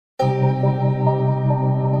You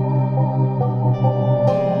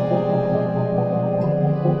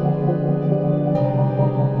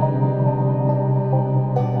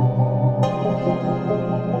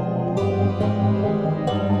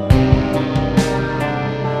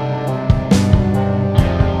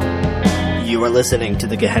are listening to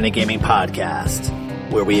the Gehenna Gaming Podcast,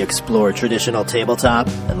 where we explore traditional tabletop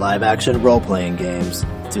and live-action role-playing games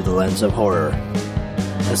through the lens of horror.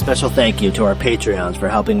 A special thank you to our Patreons for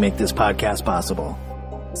helping make this podcast possible.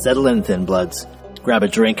 Settle in, Thin Bloods, grab a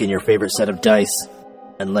drink and your favorite set of dice,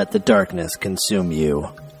 and let the darkness consume you.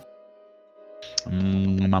 All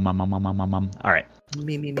right.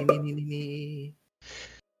 Me.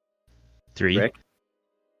 3, Rick?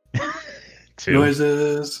 2.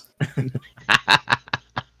 Noises.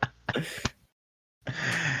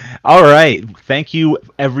 All right. Thank you,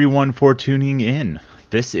 everyone, for tuning in.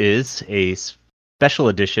 This is a special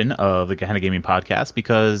edition of the Gehenna Gaming Podcast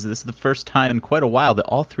because this is the first time in quite a while that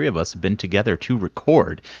all three of us have been together to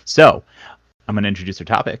record. So I'm going to introduce our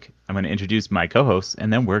topic. I'm going to introduce my co-hosts,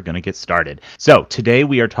 and then we're going to get started. So today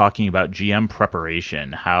we are talking about GM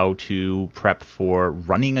preparation, how to prep for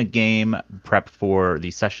running a game, prep for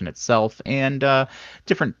the session itself, and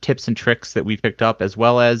different tips and tricks that we picked up, as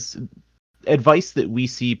well as advice that we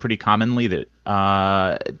see pretty commonly that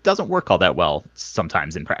doesn't work all that well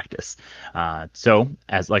sometimes in practice. So,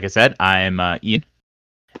 like I said, I'm Ian,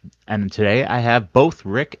 and today I have both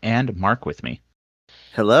Rick and Mark with me.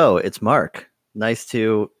 Hello, it's Mark. Nice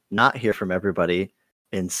to not hear from everybody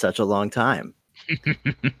in such a long time.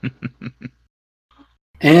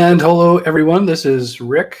 And hello, everyone. This is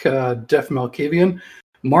Rick, Def Malkavian.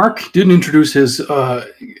 Mark didn't introduce his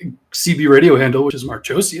CB radio handle, which is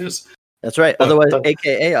Marchosius. That's right. Otherwise,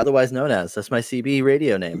 AKA, otherwise known as. That's my CB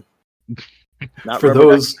radio name. Not For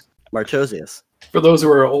those Marchosius. For those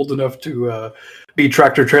who are old enough to be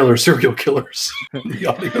tractor trailer serial killers in the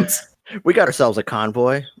audience. We got ourselves a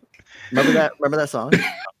convoy. Remember that song? Oh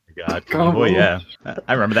my God, Convoy, yeah.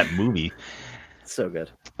 I remember that movie. So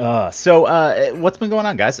good. So what's been going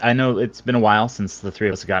on, guys? I know it's been a while since the three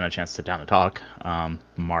of us have gotten a chance to sit down and talk.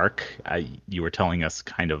 Mark, you were telling us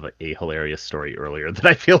kind of a hilarious story earlier that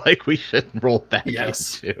I feel like we should roll back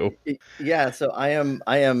into. Yeah, so I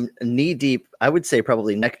am knee deep, I would say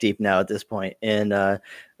probably neck deep now at this point, in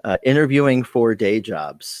interviewing for day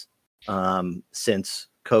jobs. Since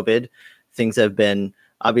COVID, things have been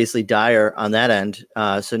obviously dire on that end.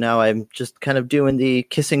 So now I'm just kind of doing the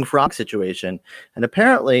kissing frog situation. And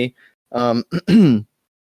apparently,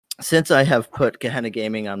 since I have put Gehenna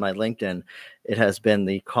Gaming on my LinkedIn, it has been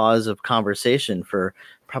the cause of conversation for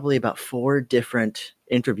probably about 4 different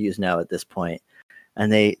interviews now at this point.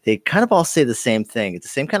 And they kind of all say the same thing. It's the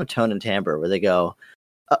same kind of tone and timbre where they go,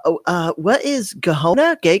 what is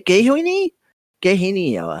Gehenna? Gehini?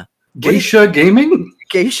 Gehini, Geisha Gaming?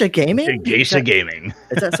 Geisha Gaming? Geisha Gaming.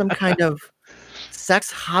 Is that some kind of sex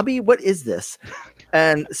hobby? What is this?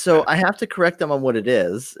 And so I have to correct them on what it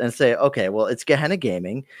is and say, okay, well, it's Gehenna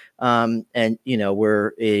Gaming. And, you know,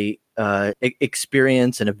 we're a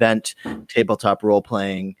experience and event tabletop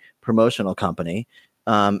role-playing promotional company.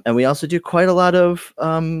 And we also do quite a lot of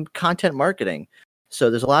content marketing. So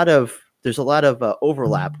there's a lot of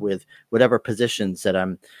overlap with whatever positions that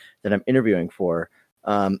I'm interviewing for.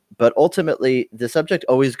 But ultimately, the subject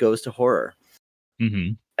always goes to horror,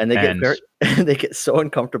 and they get so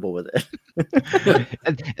uncomfortable with it.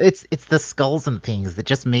 it's the skulls and things that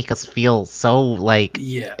just make us feel so like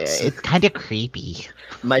it's kind of creepy.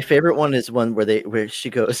 My favorite one is one where she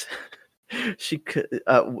goes. I think it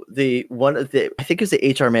was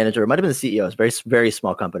the HR manager. It might have been the CEO. It's a very, very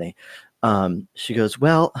small company. She goes,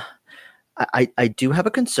 well, I do have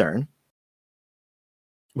a concern.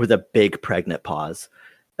 With a big pregnant pause.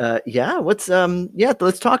 Let's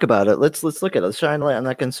talk about it. Let's look at it. Let's shine light on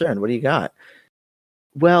that concern. What do you got?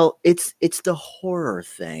 Well, it's the horror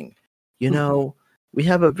thing. You know, we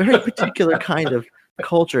have a very particular kind of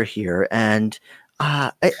culture here, and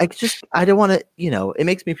I don't want to, you know, it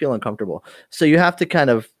makes me feel uncomfortable. So you have to kind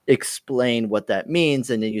of explain what that means,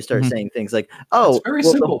 and then you start saying things like, "Oh, it's very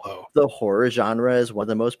simple though. The horror genre is one of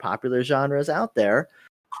the most popular genres out there.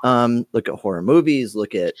 Look at horror movies,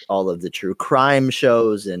 look at all of the true crime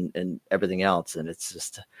shows and everything else, and it's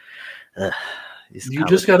just you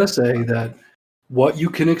just gotta say that what you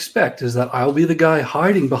can expect is that I'll be the guy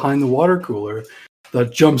hiding behind the water cooler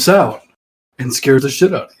that jumps out and scares the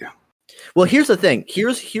shit out of you. Well, here's the thing.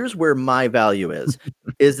 Here's where my value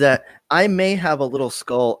is that I may have a little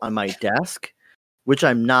skull on my desk, which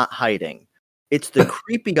I'm not hiding. It's the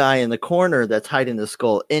creepy guy in the corner that's hiding the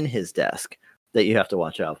skull in his desk that you have to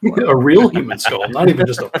watch out for. A real human skull, not even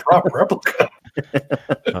just a prop replica.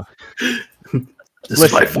 This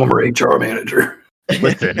is my former HR manager.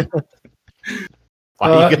 Listen. Why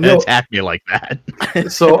are you going to attack me like that?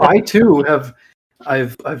 So I too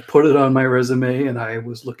I've put it on my resume, and I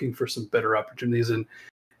was looking for some better opportunities. And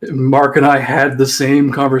Mark and I had the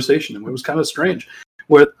same conversation, and it was kind of strange.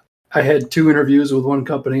 Where I had 2 interviews with one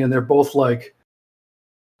company, and they're both like,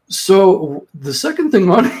 "So the second thing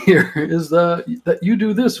on here is that you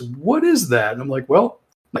do this. What is that?" And I'm like, "Well,"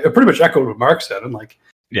 I pretty much echoed what Mark said. I'm like,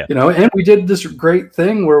 "Yeah, and we did this great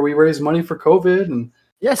thing where we raised money for COVID, and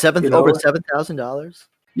over $7,000.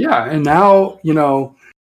 Yeah, and now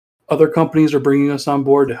other companies are bringing us on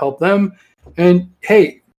board to help them. And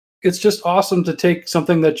hey, it's just awesome to take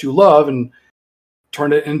something that you love and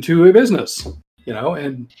turn it into a business,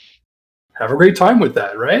 and have a great time with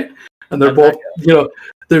that, right? And they're both,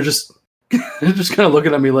 they're just kind of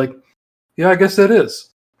looking at me like, yeah, I guess that is.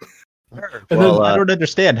 And well, I don't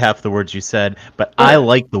understand half the words you said, but I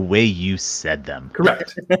like the way you said them.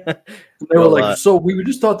 Correct. They were like, so we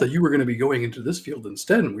just thought that you were going to be going into this field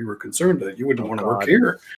instead, and we were concerned that you wouldn't want to work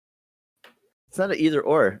here. It's not an either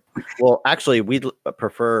or. Well, actually, we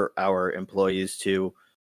prefer our employees to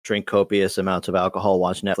drink copious amounts of alcohol,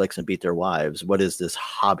 watch Netflix, and beat their wives. What is this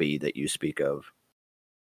hobby that you speak of?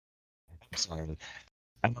 I'm sorry.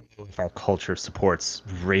 I don't know if our culture supports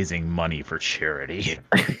raising money for charity.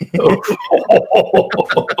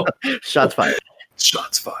 Shots fired.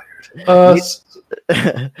 Shots fired.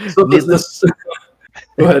 So this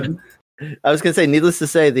go ahead. I was going to say, needless to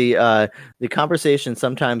say, the conversation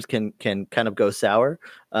sometimes can kind of go sour,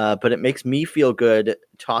 but it makes me feel good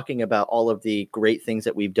talking about all of the great things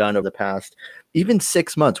that we've done over the past, even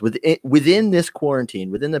 6 months within this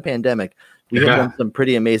quarantine, within the pandemic. We have done some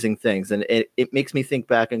pretty amazing things, and it makes me think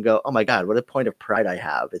back and go, oh my God, what a point of pride I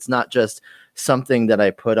have. It's not just something that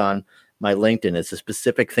I put on my LinkedIn. It's a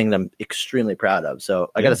specific thing that I'm extremely proud of.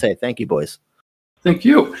 So I got to say, thank you, boys. Thank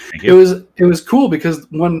you. It was cool because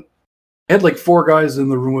I had like 4 guys in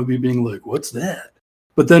the room with me being like, what's that?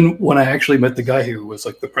 But then when I actually met the guy who was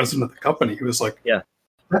like the president of the company, he was like, yeah,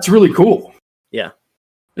 that's really cool. Yeah.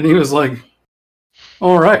 And he was like,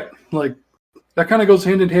 all right, like that kind of goes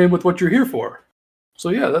hand in hand with what you're here for. So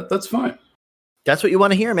yeah, that's fine. That's what you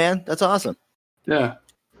want to hear, man. That's awesome. Yeah.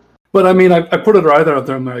 But I mean, I put it right out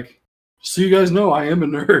there. I'm like, so you guys know I am a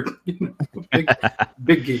nerd,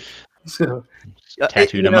 big geek. So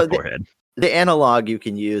tattooed on my forehead. The analog you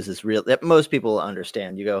can use is real that most people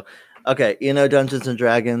understand. You go, okay, Dungeons and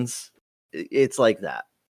Dragons, it's like that.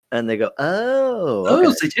 And they go,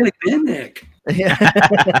 okay. Satanic Panic. Yeah.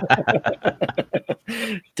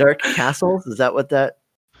 Dark Castles? Is that what that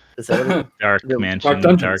is? Dark Mansion,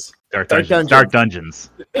 Dark Dungeons.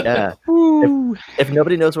 Yeah. If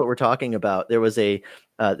nobody knows what we're talking about, there was there's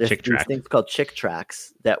these things called Chick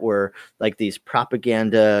Tracts that were like these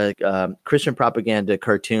propaganda, Christian propaganda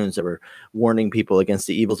cartoons that were warning people against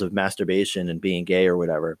the evils of masturbation and being gay or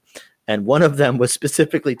whatever. And one of them was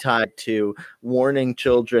specifically tied to warning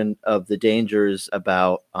children of the dangers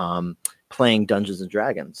about playing Dungeons and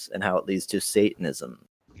Dragons and how it leads to Satanism.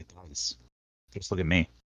 It does. Just look at me.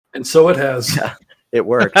 And so it has. Yeah, it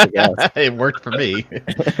worked. I guess. It worked for me.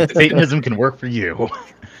 Satanism can work for you.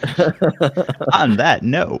 On that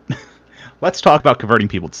note, let's talk about converting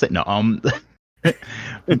people to Satan.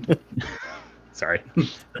 Sorry.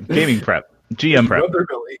 Gaming prep. GM prep.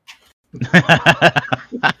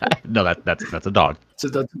 No, that's a dog.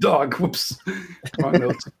 That's a dog. Whoops. Wrong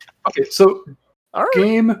notes. Okay, so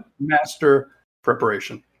Game Master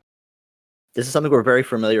preparation. This is something we're very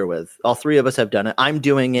familiar with. All 3 of us have done it. I'm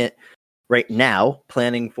doing it right now,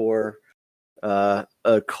 planning for a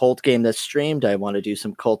cult game that's streamed. I want to do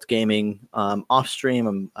some cult gaming off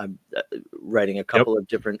stream. I'm writing a couple of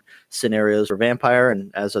different scenarios for Vampire,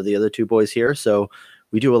 and as are the other 2 boys here. So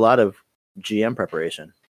we do a lot of GM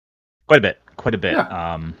preparation. Quite a bit.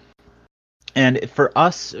 Yeah. And for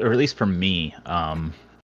us, or at least for me,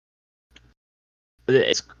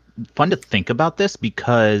 it's fun to think about this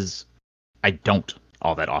because I don't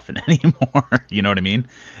all that often anymore. You know what I mean?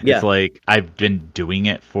 Yeah. It's like I've been doing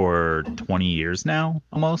it for 20 years now,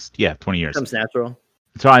 almost. Yeah, 20 years. Comes natural.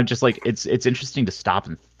 So I'm just like, it's interesting to stop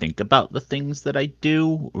and think about the things that I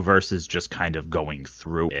do versus just kind of going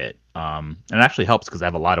through it. And it actually helps because I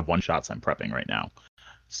have a lot of one-shots I'm prepping right now.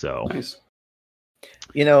 So nice.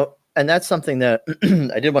 And that's something that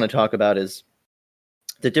I did want to talk about is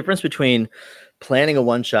the difference between planning a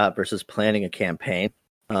one-shot versus planning a campaign.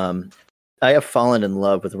 I have fallen in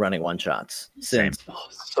love with running one-shots since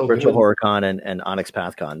Virtual Horror Con and Onyx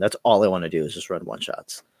PathCon. That's all I want to do is just run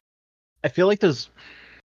one-shots. I feel like there's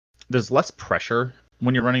less pressure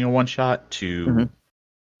when you're running a one-shot to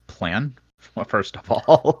plan first of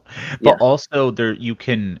all, but Yeah. also you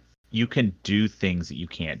can do things that you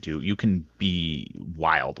can't do. You can be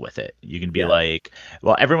wild with it. You can be like,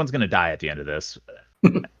 well, everyone's gonna die at the end of this,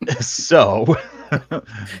 so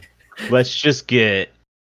let's just get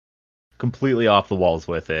completely off the walls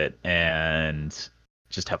with it and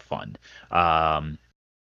just have fun.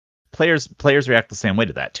 Players react the same way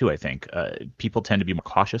to that too. I think people tend to be more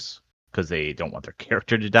cautious because they don't want their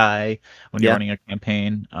character to die when you're running a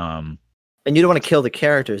campaign. And you don't want to kill the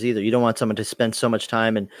characters either. You don't want someone to spend so much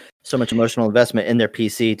time and so much emotional investment in their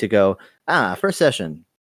PC to go, first session,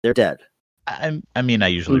 they're dead. I mean, I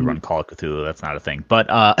usually run Call of Cthulhu. That's not a thing, but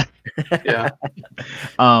yeah.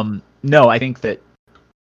 No, I think that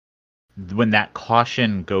when that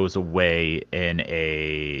caution goes away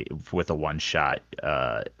with a one shot,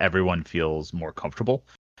 everyone feels more comfortable,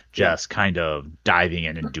 just kind of diving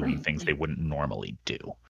in and doing things they wouldn't normally do.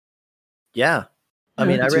 Yeah, I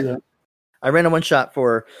mean, I ran a one shot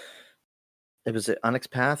for. Was it Onyx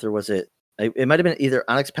Path or was it? It might have been either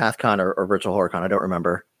Onyx PathCon or Virtual HorrorCon. I don't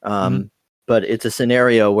remember. But it's a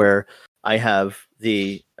scenario where I have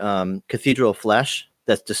the cathedral flesh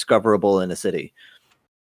that's discoverable in a city,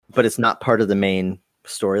 but it's not part of the main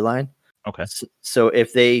storyline. Okay. So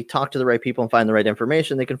if they talk to the right people and find the right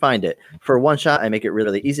information, they can find it. For one shot, I make it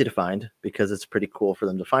really easy to find because it's pretty cool for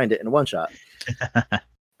them to find it in one shot.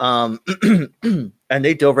 And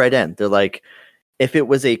they dove right in. They're like, if it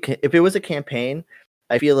was a campaign,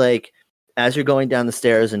 I feel like as you're going down the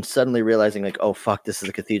stairs and suddenly realizing like, oh fuck, this is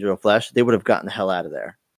a cathedral of flesh, they would have gotten the hell out of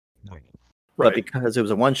there. Right. But because it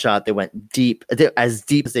was a one shot, they went deep, as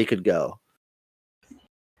deep as they could go.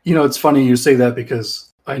 You know, it's funny you say that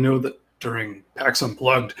because I know that during PAX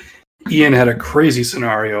Unplugged, Ian had a crazy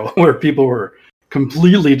scenario where people were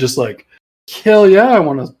completely just like, hell yeah, I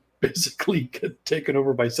want to basically get taken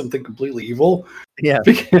over by something completely evil. Yeah.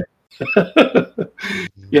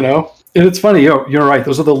 You know, and it's funny, you're right.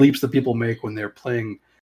 Those are the leaps that people make when they're playing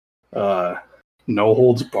no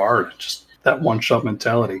holds barred, just that one shot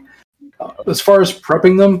mentality. As far as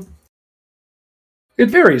prepping them, it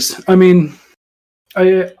varies. I mean,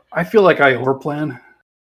 I feel like I overplan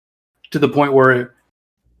to the point where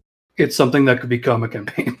it's something that could become a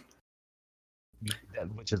campaign.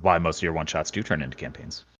 Which is why most of your one shots do turn into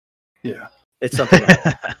campaigns. Yeah. It's something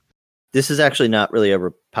else. This is actually not really a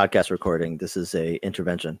podcast recording. This is a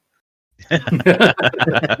intervention. But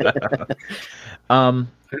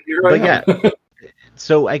yeah.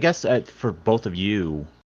 So I guess for both of you,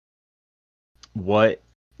 what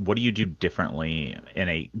do you do differently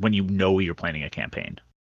when you know you're planning a campaign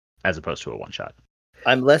as opposed to a one shot?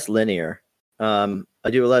 I'm less linear. I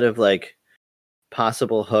do a lot of like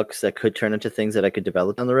possible hooks that could turn into things that I could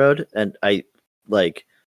develop down the road, and I like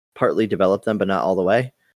partly develop them, but not all the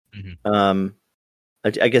way. Mm-hmm.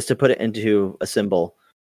 I guess to put it into a symbol,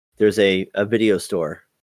 there's a video store,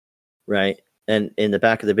 right? And in the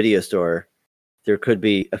back of the video store, there could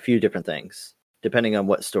be a few different things. Depending on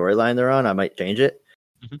what storyline they're on, I might change it.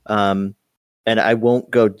 Mm-hmm. And I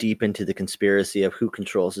won't go deep into the conspiracy of who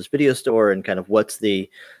controls this video store and kind of what's the,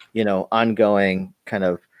 ongoing kind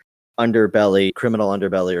of underbelly, criminal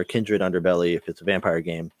underbelly or kindred underbelly if it's a vampire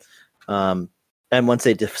game. And once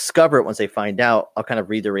they discover it, once they find out, I'll kind of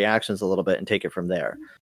read the reactions a little bit and take it from there.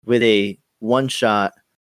 With a one shot,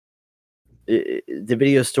 the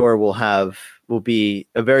video store will be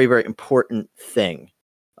a very, very important thing.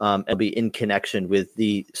 And be in connection with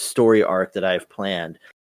the story arc that I've planned.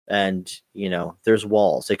 And, there's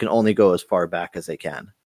walls. They can only go as far back as they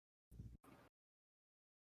can.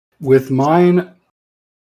 With mine,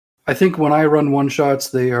 I think when I run one-shots,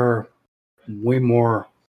 they are way more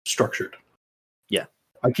structured. Yeah.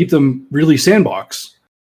 I keep them really sandbox.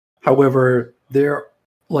 However, they're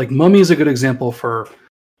like Mummy is a good example for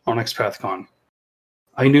Onyx PathCon.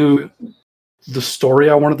 I knew the story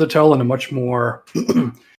I wanted to tell in a much more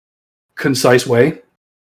concise way,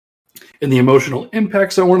 and the emotional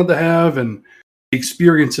impacts I wanted to have, and the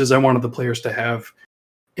experiences I wanted the players to have.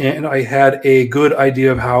 And I had a good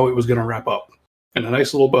idea of how it was going to wrap up in a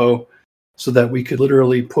nice little bow so that we could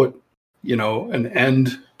literally put, an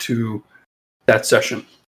end to that session.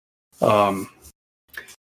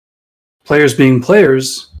 Players being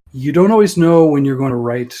players, you don't always know when you're going to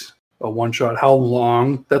write a one-shot how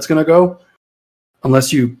long that's going to go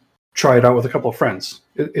unless you try it out with a couple of friends.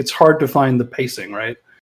 It's hard to find the pacing, right?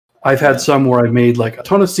 I've had some where I've made like a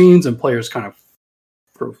ton of scenes and players kind of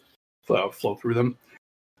flow through them,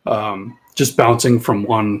 just bouncing from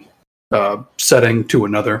one setting to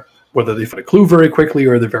another, whether they find a clue very quickly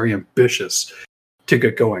or they're very ambitious to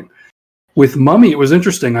get going. With Mummy, it was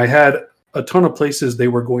interesting. I had a ton of places they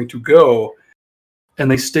were going to go, and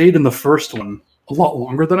they stayed in the first one a lot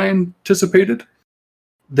longer than I anticipated.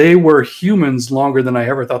 They were humans longer than I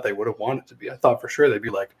ever thought they would have wanted to be. I thought for sure they'd be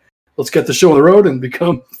like, let's get the show on the road and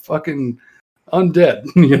become fucking undead,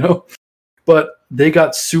 you know? But they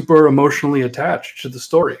got super emotionally attached to the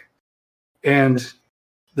story. And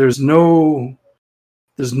there's no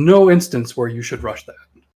instance where you should rush that.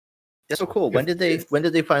 That's so cool. When did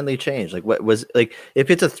they finally change? Like, what was, like, if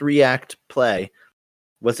it's a 3-act play,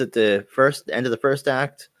 was it the end of the first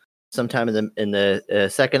act, sometime in the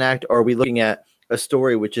second act, or are we looking at a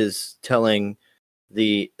story which is telling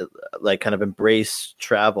the like kind of embrace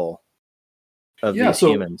travel of these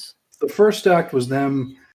humans? The first act was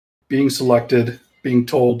them being selected, being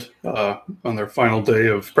told on their final day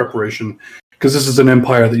of preparation, because this is an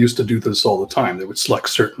empire that used to do this all the time. They would select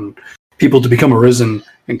certain people to become arisen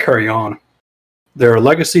and carry on their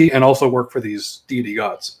legacy and also work for these deity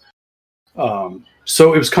gods.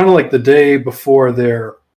 So it was kind of like the day before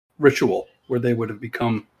their ritual where they would have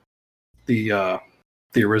become the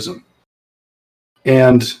arisen.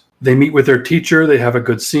 And they meet with their teacher, they have a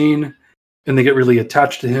good scene, and they get really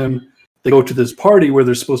attached to him. They go to this party where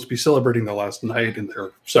they're supposed to be celebrating the last night and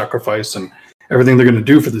their sacrifice and everything they're going to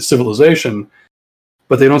do for the civilization,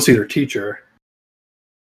 but they don't see their teacher.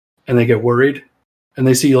 And they get worried. And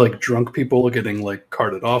they see like drunk people getting like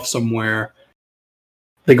carted off somewhere.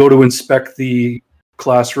 They go to inspect the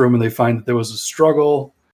classroom and they find that there was a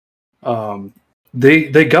struggle.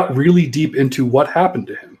 They got really deep into what happened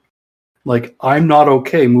to him. Like, I'm not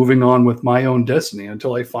okay moving on with my own destiny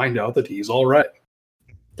until I find out that he's all right.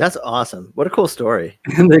 That's awesome. What a cool story.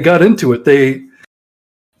 And they got into it.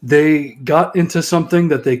 They got into something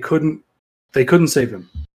that they couldn't save him.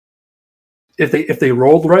 If they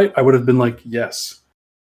rolled right, I would have been like, yes.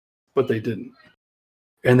 But they didn't.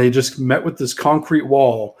 And they just met with this concrete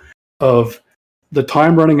wall of the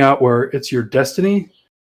time running out where it's your destiny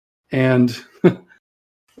and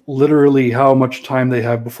literally how much time they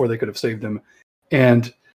have before they could have saved him.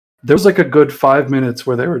 And there was like a good 5 minutes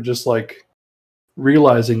where they were just like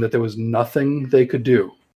realizing that there was nothing they could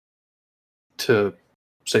do to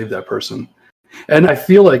save that person. And I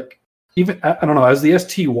feel like, even, I don't know, as the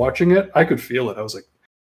ST watching it, I could feel it. I was like,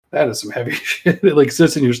 that is some heavy shit. It like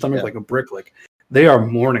sits in your stomach like a brick. Like, they are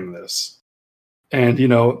mourning this. And, you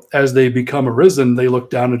know, as they become arisen, they look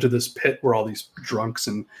down into this pit where all these drunks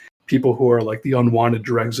and people who are like the unwanted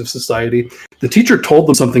dregs of society. The teacher told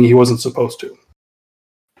them something he wasn't supposed to.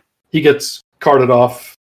 He gets carted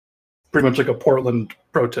off pretty much like a Portland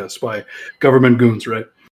protest by government goons, right?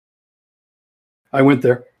 I went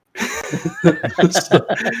there.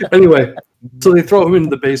 Anyway, so they throw him into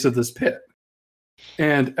the base of this pit.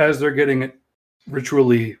 And as they're getting it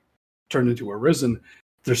ritually turned into arisen,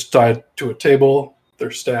 they're tied to a table,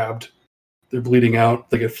 they're stabbed, they're bleeding out,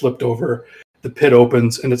 they get flipped over, the pit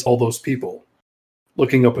opens, and it's all those people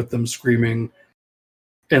looking up at them, screaming,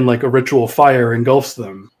 and like a ritual fire engulfs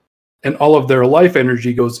them. And all of their life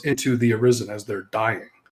energy goes into the arisen as they're dying.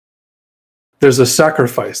 There's a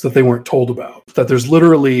sacrifice that they weren't told about, that there's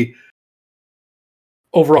literally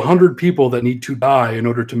over 100 people that need to die in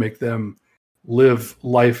order to make them live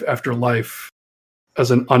life after life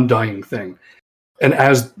as an undying thing. And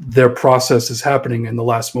as their process is happening in the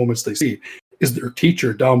last moments they see, is their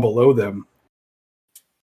teacher down below them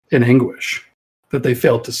in anguish that they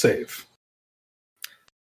failed to save.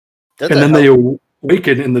 And then they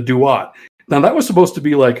awaken in the duat. Now that was supposed to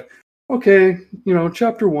be like, okay, you know,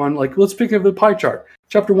 chapter 1, like let's pick up the pie chart.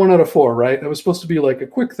 Chapter 1 out of 4, right? That was supposed to be like a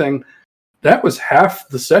quick thing. That was half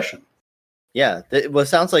the session. Yeah. Well, it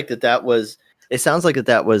sounds like that was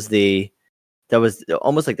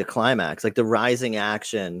almost like the climax, like the rising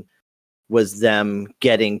action was them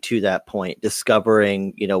getting to that point,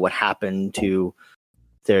 discovering, you know, what happened to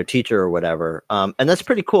their teacher or whatever. And that's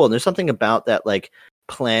pretty cool. And there's something about that, like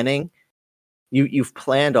planning. You've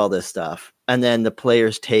planned all this stuff, and then the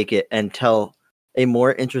players take it and tell a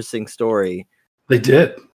more interesting story. They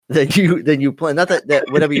did. Than you planned. Not that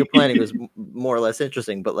whatever you're planning was more or less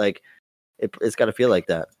interesting, but like it's got to feel like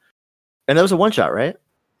that. And that was a one shot, right?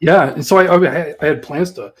 Yeah. And so I had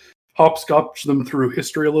plans to hopscotch them through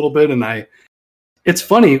history a little bit, and it's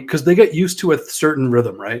funny because they get used to a certain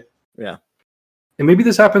rhythm, right? Yeah. And maybe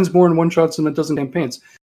this happens more in one shots than it does in campaigns.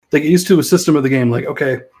 They get used to a system of the game, like,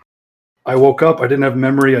 okay, I woke up, I didn't have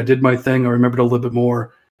memory, I did my thing, I remembered a little bit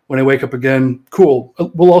more. When I wake up again, cool,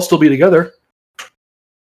 we'll all still be together.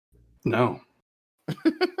 No.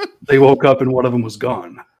 They woke up and one of them was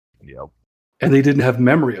gone. Yep. And they didn't have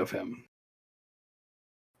memory of him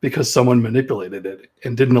because someone manipulated it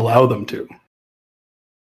and didn't allow them to.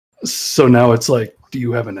 So now it's like, do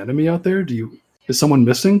you have an enemy out there? Is someone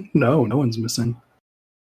missing? No one's missing.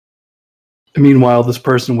 Meanwhile, this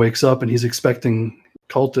person wakes up and he's expecting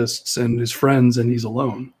cultists and his friends, and he's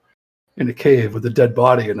alone in a cave with a dead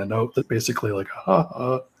body and a note that basically like, ha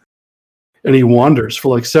ha. And he wanders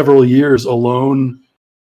for like several years alone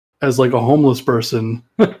as like a homeless person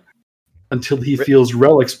until he feels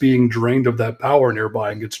relics being drained of that power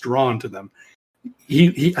nearby and gets drawn to them.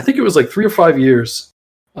 He I think it was like 3 or 5 years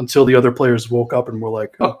until the other players woke up and were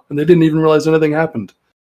like, oh, and they didn't even realize anything happened.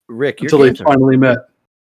 Rick, until they finally met.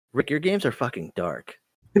 Rick, your games are fucking dark.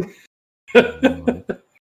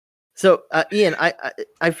 So, Ian,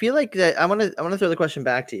 I feel like that I want to throw the question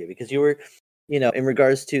back to you because you were, in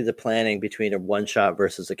regards to the planning between a one shot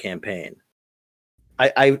versus a campaign.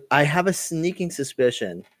 I have a sneaking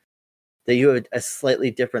suspicion that you have a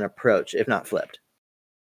slightly different approach, if not flipped.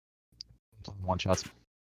 One shots.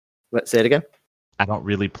 What? Say it again. I don't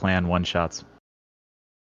really plan one shots.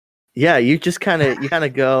 Yeah, you just kind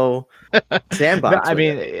of go sandbox. No, I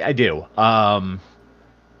mean, I do.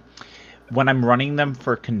 When I'm running them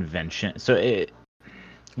for convention,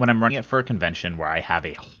 when I'm running it for a convention where I have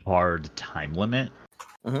a hard time limit,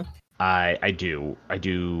 I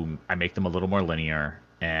make them a little more linear,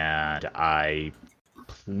 and I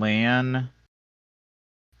plan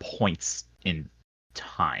points in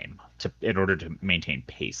time in order to maintain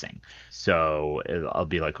pacing. So I'll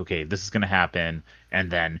be like, okay, this is going to happen, and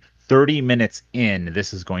then 30 minutes in,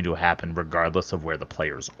 this is going to happen regardless of where the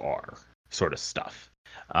players are, sort of stuff.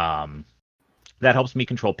 That helps me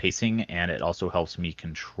control pacing, and it also helps me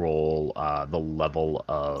control the level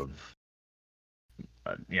of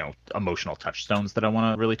emotional touchstones that I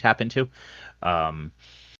want to really tap into.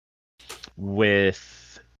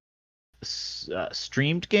 With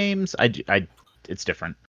streamed games, it's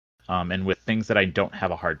different. And with things that I don't have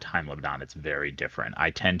a hard time limit on, it's very different. I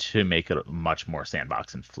tend to make it much more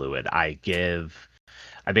sandbox and fluid. I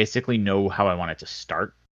basically know how I want it to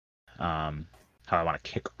start, how I want to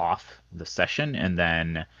kick off the session, and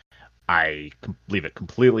then I leave it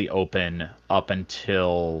completely open up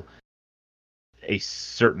until a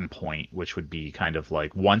certain point, which would be kind of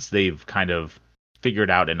like once they've kind of figured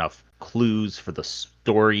out enough clues for the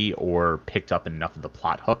story or picked up enough of the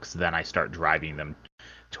plot hooks, then I start driving them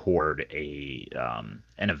toward an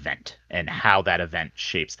event, and how that event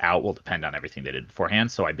shapes out will depend on everything they did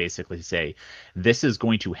beforehand. So I basically say, this is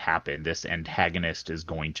going to happen, this antagonist is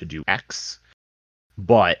going to do X,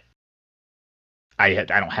 but I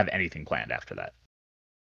don't have anything planned after that.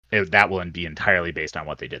 That will be entirely based on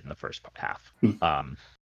what they did in the first half.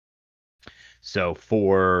 So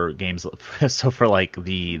for games, for like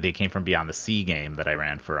They Came From Beyond the Sea game that I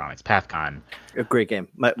ran for Onyx PathCon, a great game,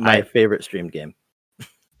 my favorite streamed game.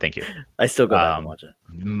 Thank you. I still go back and watch it.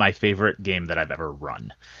 My favorite game that I've ever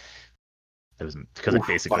run. It was because I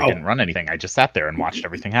basically didn't run anything. I just sat there and watched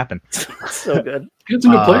everything happen. So good. You had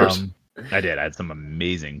some good players. I did. I had some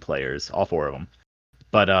amazing players, all 4 of them.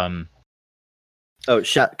 But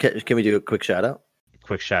can we do a quick shout out?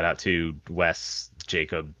 Quick shout out to Wes,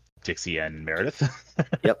 Jacob, Dixie, and Meredith.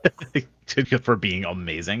 Yep. For being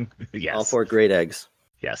amazing. Yes. All 4 great eggs.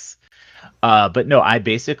 Yes. But no, I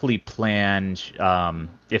basically planned,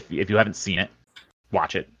 if you haven't seen it,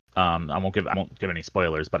 watch it. I won't give any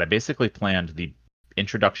spoilers, but I basically planned the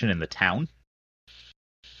introduction in the town.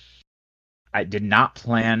 I did not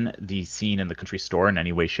plan the scene in the country store in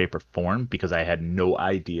any way, shape, or form because I had no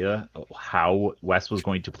idea how Wes was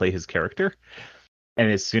going to play his character.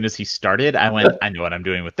 And as soon as he started, I went, I know what I'm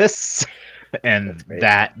doing with this. And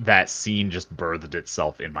that scene just birthed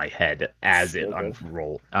itself in my head as it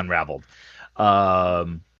unraveled.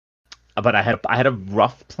 But I had a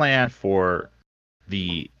rough plan for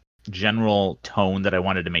the general tone that I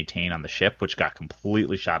wanted to maintain on the ship, which got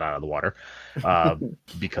completely shot out of the water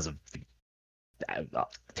because of the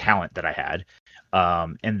talent that I had.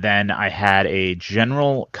 And then I had a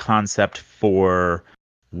general concept for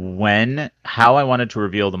how I wanted to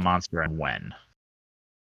reveal the monster and when.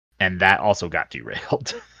 And that also got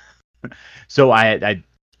derailed. So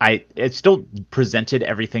it still presented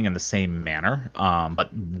everything in the same manner, but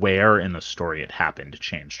where in the story it happened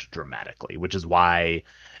changed dramatically, which is why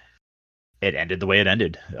it ended the way it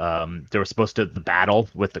ended. The battle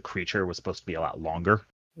with the creature was supposed to be a lot longer.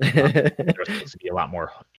 There was supposed to be a lot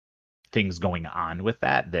more things going on with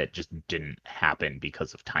that just didn't happen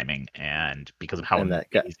because of timing and because of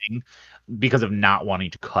because of not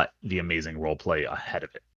wanting to cut the amazing role play ahead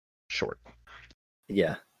of it short.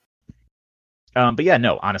 Yeah. But yeah,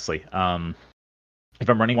 no, honestly, if I'm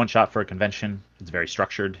running one shot for a convention, it's very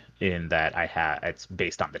structured in that it's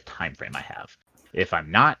based on the time frame I have. If I'm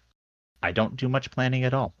not, I don't do much planning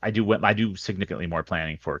at all. I do significantly more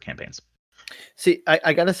planning for campaigns. See,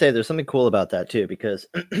 I gotta say, there's something cool about that too, because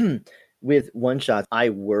with one shots, I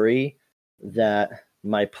worry that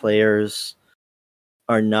my players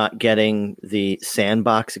are not getting the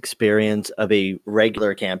sandbox experience of a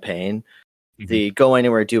regular campaign, the go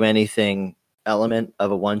anywhere, do anything element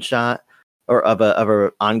of a one shot or of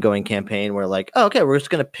a ongoing campaign where like, oh, okay, we're just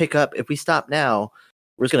going to pick up. If we stop now,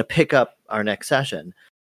 we're just going to pick up our next session.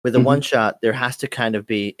 With a one shot, there has to kind of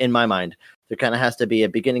be, in my mind, there kind of has to be a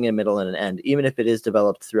beginning, a middle, and an end. Even if it is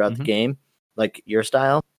developed throughout the game, like your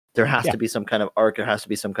style, there has to be some kind of arc. There has to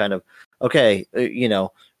be some kind of, okay,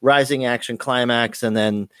 rising action, climax, and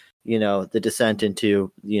then, the descent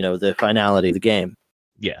into, the finality of the game.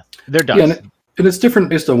 Yeah, they're done. Yeah, and it's different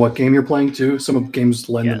based on what game you're playing too. Some of the games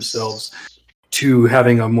lend themselves to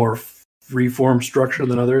having a more free-form structure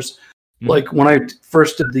than others. Like when I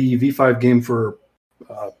first did the V5 game for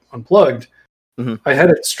Unplugged, I had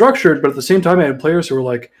it structured, but at the same time I had players who were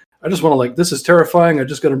like, I just want to this is terrifying, I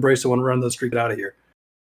just got to embrace it, I want to run the street, get out of here.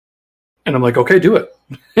 And I'm like, okay, do it.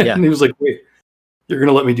 And he was like, wait, you're going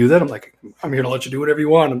to let me do that? I'm like, I'm here to let you do whatever you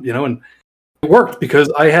want, and it worked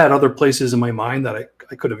because I had other places in my mind that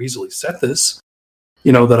I could have easily set this,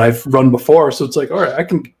 that I've run before. So it's like, all right, I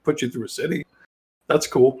can put you through a city. That's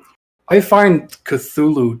cool. I find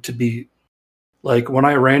Cthulhu to be, like, when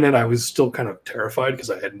I ran it, I was still kind of terrified because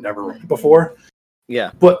I had never run it before.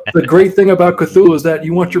 Yeah. But the great thing about Cthulhu is that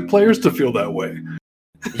you want your players to feel that way.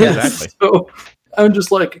 Yeah, exactly. So I'm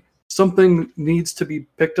just like, something needs to be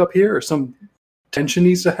picked up here, or some tension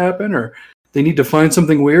needs to happen, or they need to find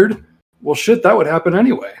something weird. Well, shit, that would happen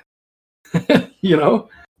anyway. I'm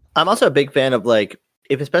also a big fan of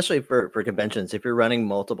especially for conventions, if you're running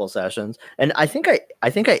multiple sessions, and I think I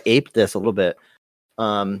aped this a little bit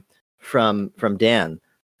from Dan,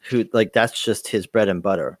 who that's just his bread and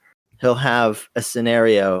butter. He'll have a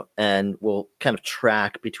scenario and we'll kind of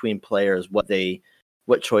track between players what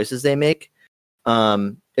choices they make.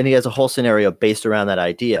 And he has a whole scenario based around that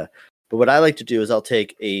idea. But what I like to do is I'll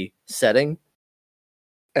take a setting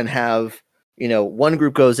and have, one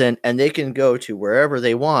group goes in and they can go to wherever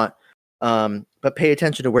they want, but pay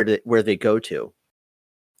attention to where they go to.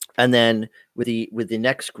 And then with the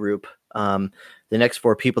next group, the next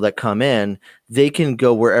 4 people that come in, they can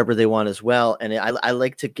go wherever they want as well. And I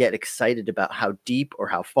like to get excited about how deep or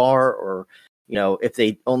how far, or, if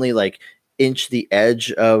they only inch the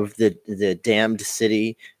edge of the damned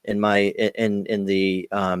city in the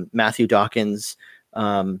Matthew Dawkins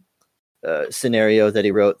scenario that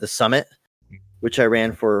he wrote, The Summit, which I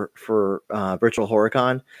ran for Virtual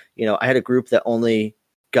HorrorCon. I had a group that only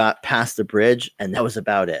got past the bridge, and that was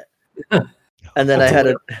about it. And then I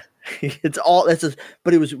had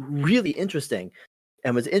but it was really interesting,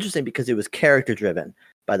 and was interesting because it was character driven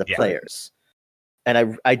by the players.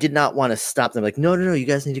 And I did not want to stop them. Like, no, you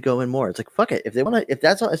guys need to go in more. It's like, fuck it. If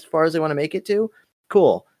that's as far as they want to make it to,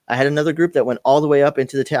 cool. I had another group that went all the way up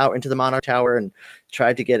into the Monarch Tower, and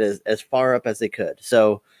tried to get as far up as they could.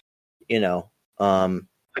 So, I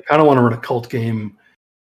kind of want to run a cult game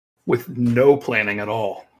with no planning at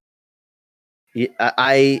all. Yeah,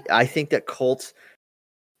 I think that cult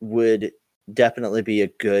would definitely be a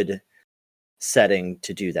good setting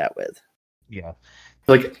to do that with. Yeah.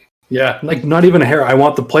 Not even a hair. I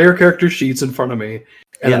want the player character sheets in front of me,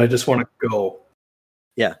 and then I just want to go.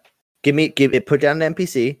 Yeah. Put down an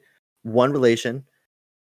NPC, one relation.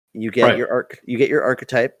 You get your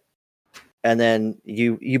archetype, and then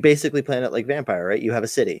you basically plan it like Vampire, right? You have a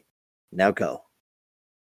city. Now go.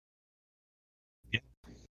 Yeah.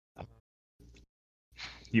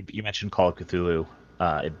 You mentioned Call of Cthulhu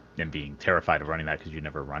and being terrified of running that because you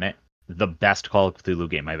never run it. The best Call of Cthulhu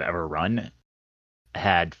game I've ever run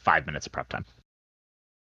had 5 minutes of prep time.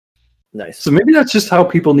 Nice. So maybe that's just how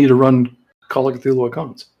people need to run Call of Cthulhu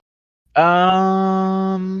accounts. It's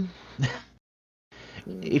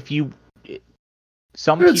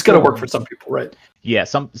got to work for some people, right? Yeah,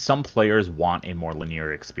 some players want a more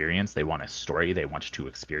linear experience. They want a story. They want to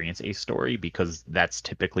experience a story because that's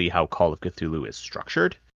typically how Call of Cthulhu is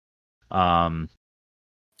structured. It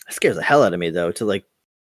scares the hell out of me though to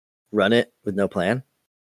run it with no plan.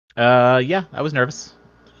 Yeah, I was nervous.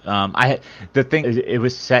 It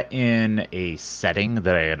was set in a setting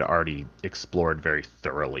that I had already explored very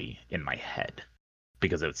thoroughly in my head,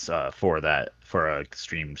 because it's for a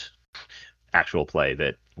streamed actual play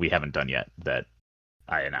that we haven't done yet, that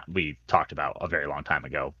we talked about a very long time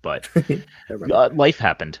ago, but life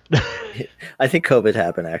happened. I think COVID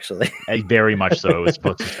happened, actually. Very much so.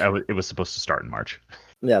 It was supposed to start in March.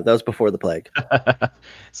 Yeah, that was before the plague.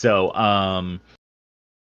 So,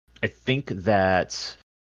 I think that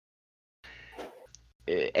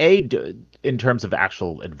in terms of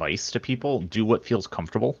actual advice to people, do what feels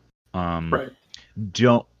comfortable. Right.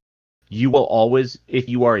 you will always, if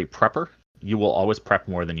you are a prepper, you will always prep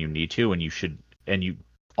more than you need to, and you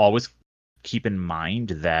always keep in mind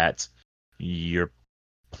that your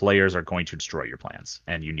players are going to destroy your plans,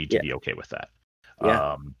 and you need to be okay with that.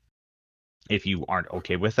 Yeah. If you aren't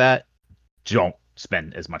okay with that, don't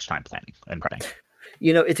spend as much time planning and prepping.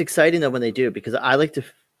 It's exciting though when they do, because I like to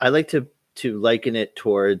liken it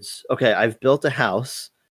towards, okay, I've built a house,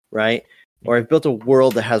 right? Or I've built a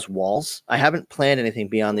world that has walls. I haven't planned anything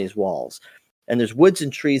beyond these walls. And there's woods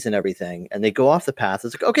and trees and everything, and they go off the path.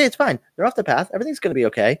 It's like, okay, it's fine. They're off the path. Everything's going to be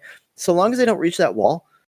okay. So long as they don't reach that wall,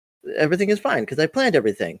 everything is fine because I planned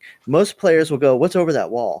everything. Most players will go, what's over that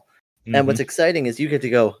wall? Mm-hmm. And what's exciting is you get to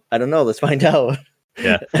go, I don't know, let's find out.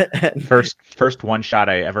 Yeah. First one shot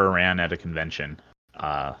I ever ran at a convention.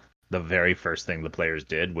 The very first thing the players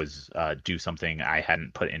did was do something I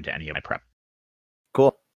hadn't put into any of my prep.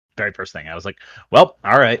 Cool. Very first thing. I was like, well,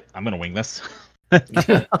 all right, I'm going to wing this.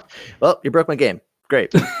 Well, you broke my game.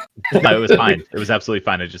 Great. No, it was fine. It was absolutely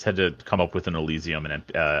fine. I just had to come up with an Elysium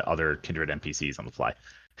and other kindred NPCs on the fly.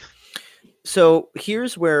 So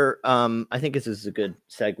here's where I think this is a good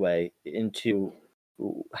segue into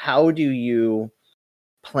how do you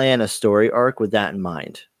plan a story arc with that in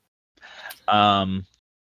mind? Go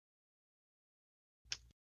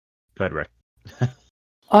ahead, Rick.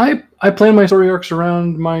 I plan my story arcs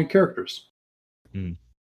around my characters. When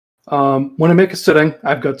I make a setting,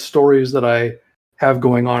 I've got stories that I have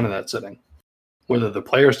going on in that setting. Whether the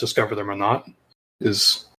players discover them or not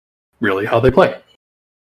is really how they play.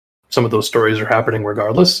 Some of those stories are happening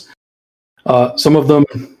regardless. Some of them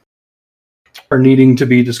are needing to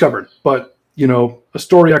be discovered. But, a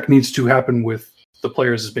story arc needs to happen with the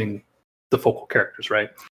players as being the focal characters, right?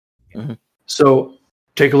 Mm-hmm. So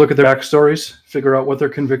take a look at their backstories, figure out what their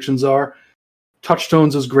convictions are.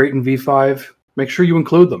 Touchstones is great in V5. Make sure you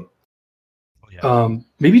include them.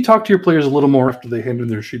 Maybe talk to your players a little more after they hand in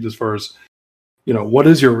their sheet as far as, what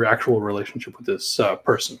is your actual relationship with this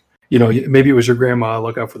person? Maybe it was your grandma,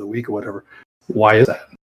 look out for the week or whatever. Why is that?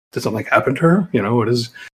 Did something happen to her? What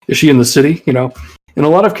is she in the city? And a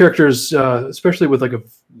lot of characters, especially with like a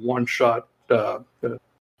one-shot, but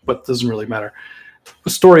doesn't really matter.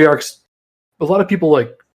 Story arcs, a lot of people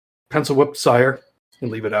like pencil whip Sire and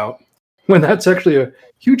leave it out, when that's actually a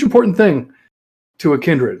huge important thing to a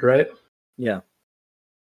kindred, right? Yeah.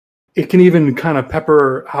 It can even kind of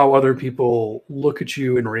pepper how other people look at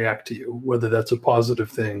you and react to you, whether that's a positive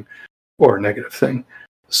thing or a negative thing.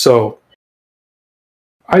 So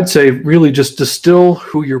I'd say really just distill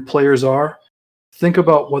who your players are. Think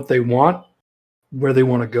about what they want, where they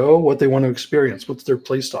want to go, what they want to experience, what's their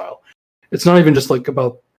play style. It's not even just like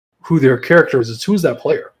about who their character is, it's who's that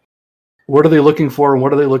player. What are they looking for and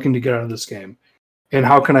what are they looking to get out of this game? And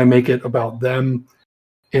how can I make it about them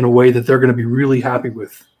in a way that they're going to be really happy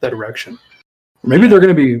with that direction? Maybe they're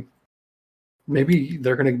going to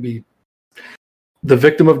be the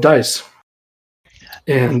victim of dice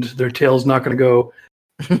and their tail's not going to go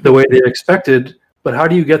the way they expected, but how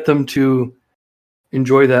do you get them to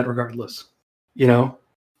enjoy that regardless?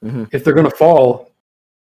 Mm-hmm. If they're going to fall,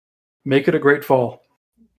 make it a great fall.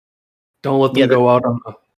 Don't let them go out on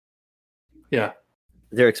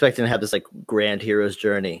They're expecting to have this like grand hero's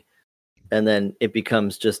journey, and then it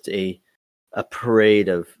becomes just a parade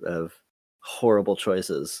of horrible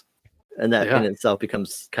choices, and that in itself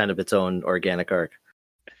becomes kind of its own organic arc.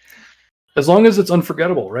 As long as it's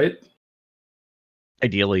unforgettable, right?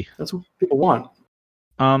 Ideally, that's what people want.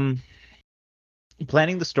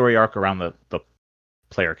 Planning the story arc around the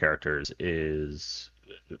player characters is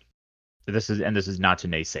this is not to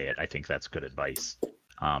naysay it. I think that's good advice,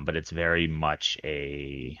 but it's very much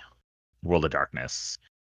a World of Darkness,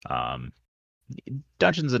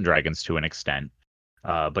 Dungeons and Dragons to an extent,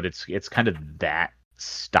 but it's kind of that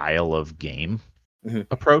style of game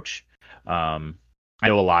approach. I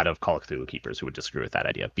know a lot of Call of Cthulhu keepers who would disagree with that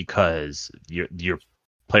idea because your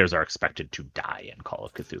players are expected to die in Call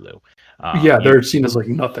of Cthulhu. They're seen as like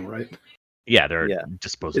nothing, right? Yeah, they're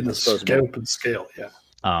disposable. In the scope and scale,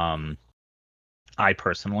 I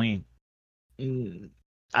personally,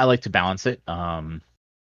 I like to balance it.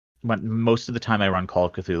 But most of the time I run Call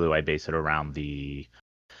of Cthulhu, I base it around the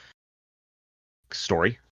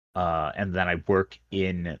story, and then I work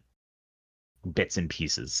in bits and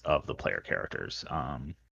pieces of the player characters.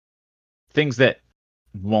 Things that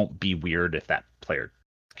won't be weird if that player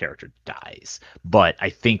character dies. But I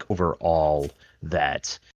think overall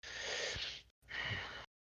that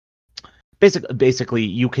basically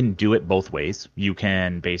you can do it both ways. You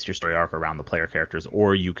can base your story arc around the player characters,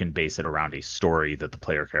 or you can base it around a story that the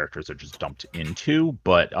player characters are just dumped into.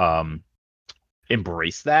 But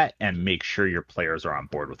embrace that and make sure your players are on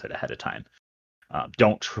board with it ahead of time.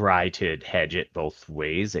 Don't try to hedge it both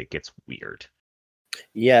ways. It gets weird.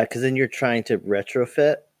 Yeah, because then you're trying to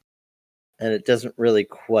retrofit, and it doesn't really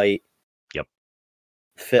quite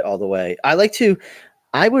fit all the way.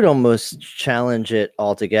 I would almost challenge it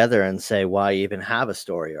altogether and say, why even have a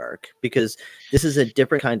story arc? Because this is a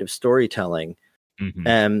different kind of storytelling. Mm-hmm.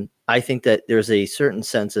 And I think that there's a certain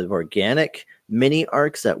sense of organic mini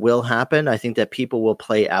arcs that will happen. I think that people will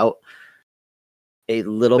play out a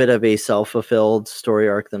little bit of a self-fulfilled story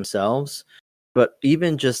arc themselves. But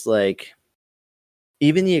even just like,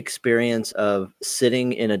 even the experience of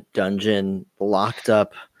sitting in a dungeon, locked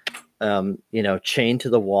up, chained to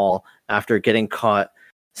the wall after getting caught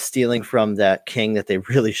stealing from that king that they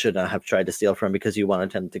really should not have tried to steal from because you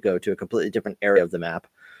wanted him to go to a completely different area of the map.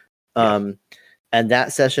 And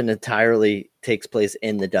that session entirely takes place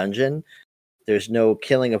in the dungeon. There's no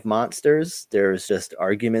killing of monsters. There's just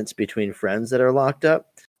arguments between friends that are locked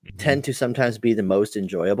up. Mm-hmm. Tend to sometimes be the most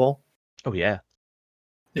enjoyable. Oh, yeah.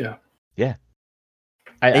 Yeah. Yeah.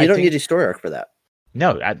 You don't need a story arc for that.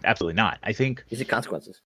 No, absolutely not. I think... You see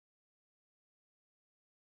consequences.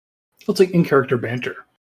 It's like in-character banter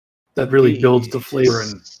that really builds the flavor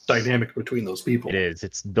and dynamic between those people. It is.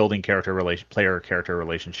 It's building player character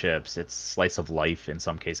relationships. It's slice of life in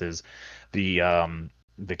some cases.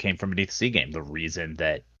 That came from Beneath the Sea game. The reason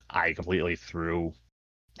that I completely threw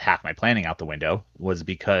half my planning out the window was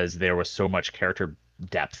because there was so much character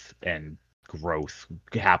depth and growth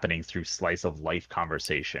happening through slice of life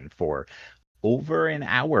conversation for over an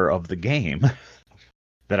hour of the game.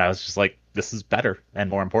 That I was just like, this is better and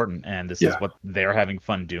more important, and this is what they're having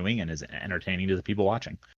fun doing and is entertaining to the people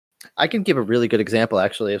watching. I can give a really good example,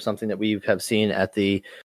 actually, of something that we have seen at the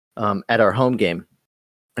at our home game,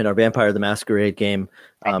 in our Vampire the Masquerade game,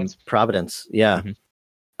 Providence. Yeah.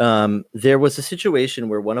 Mm-hmm. There was a situation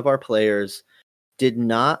where one of our players did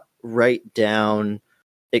not write down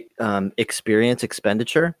experience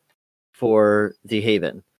expenditure for the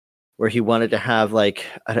Haven, where he wanted to have like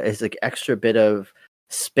extra bit of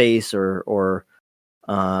space or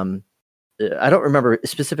I don't remember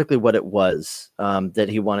specifically what it was that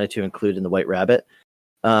he wanted to include in the White Rabbit,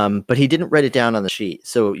 but he didn't write it down on the sheet.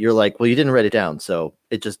 So you're like, well, you didn't write it down, so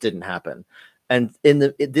it just didn't happen. And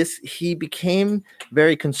he became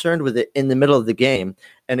very concerned with it in the middle of the game,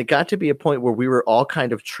 and it got to be a point where we were all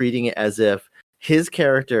kind of treating it as if his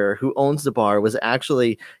character, who owns the bar, was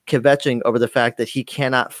actually kvetching over the fact that he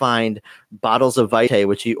cannot find bottles of Vitae,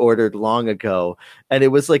 which he ordered long ago. And it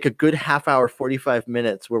was like a good half hour, 45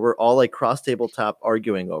 minutes, where we're all like cross tabletop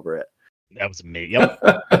arguing over it. That was amazing. Yep.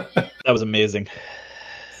 That was amazing.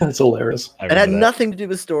 That's hilarious. It had nothing to do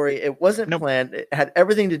with story. It wasn't planned. It had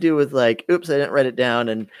everything to do with like, oops, I didn't write it down.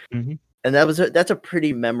 And and that's a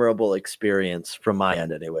pretty memorable experience from my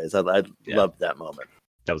end anyways. I loved that moment.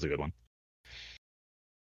 That was a good one.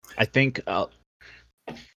 I think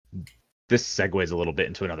this segues a little bit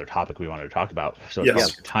into another topic we wanted to talk about. So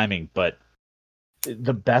it's timing, but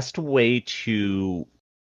the best way to,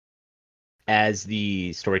 as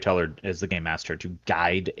the storyteller, as the game master, to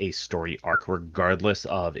guide a story arc, regardless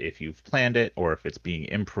of if you've planned it or if it's being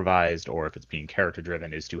improvised or if it's being character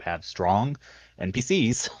driven, is to have strong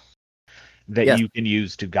NPCs that you can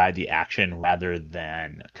use to guide the action rather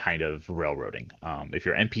than kind of railroading. If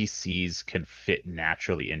your NPCs can fit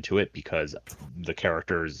naturally into it because the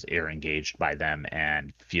characters are engaged by them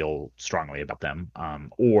and feel strongly about them,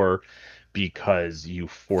 or because you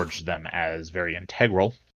forge them as very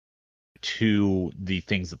integral to the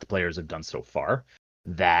things that the players have done so far,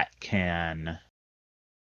 that can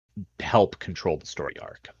help control the story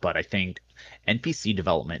arc. But I think NPC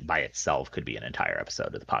development by itself could be an entire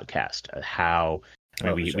episode of the podcast.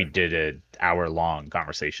 We did an hour-long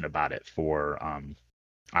conversation about it for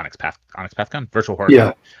Onyx PathCon, Virtual Horror.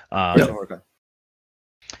 Yeah. I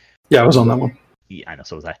was on that one. Yeah, I know,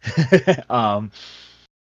 so was I.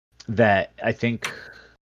 That I think,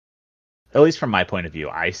 at least from my point of view,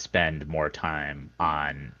 I spend more time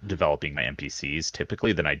on developing my NPCs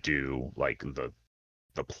typically than I do like the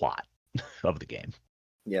plot of the game.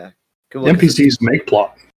 Yeah. NPCs make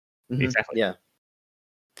plot. Mm-hmm. Exactly. Yeah.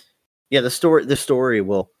 Yeah, the story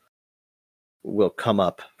will come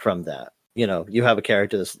up from that. You know, you have a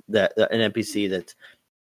character that an NPC that's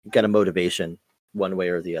got a motivation one way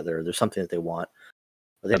or the other. There's something that they want.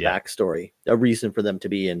 Or they have backstory, a reason for them to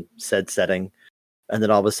be in said setting. And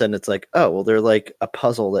then all of a sudden it's like, oh, well, they're like a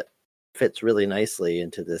puzzle that fits really nicely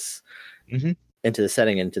into this, into the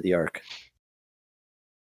setting, into the arc.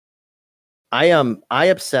 I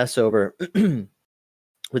obsess over with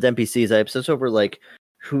NPCs. I obsess over like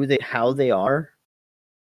how they are,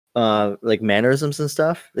 like mannerisms and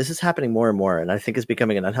stuff. This is happening more and more, and I think it's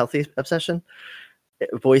becoming an unhealthy obsession.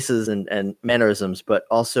 Voices and mannerisms, but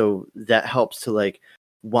also that helps to like,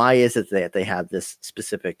 why is it that they have this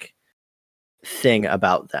specific thing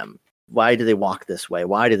about them? Why do they walk this way?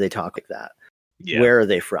 Why do they talk like that? Yeah. Where are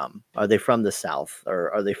they from? Are they from the South,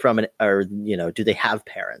 or are they from or do they have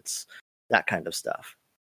parents? That kind of stuff.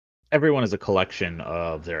 Everyone is a collection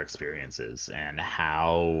of their experiences and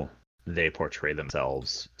how they portray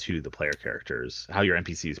themselves to the player characters. How your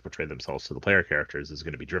NPCs portray themselves to the player characters is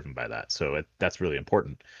going to be driven by that. So that's really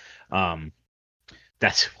important.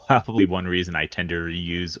 That's probably one reason I tend to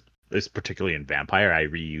reuse, this particularly in Vampire, I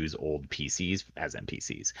reuse old PCs as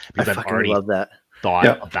NPCs because I've already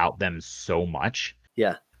thought about them so much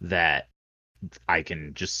that I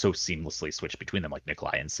can just so seamlessly switch between them, like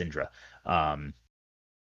Nikolai and Syndra.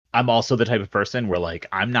 I'm also the type of person where, like,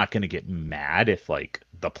 I'm not going to get mad if, like,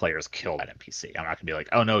 the players kill that NPC. I'm not going to be like,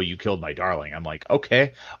 oh, no, you killed my darling. I'm like,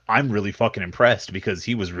 okay, I'm really fucking impressed because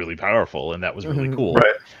he was really powerful and that was really cool.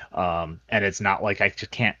 Right. And it's not like I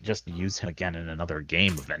just can't just use him again in another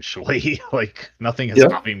game eventually. Like, nothing is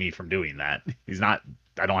stopping me from doing that.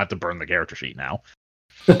 I don't have to burn the character sheet now.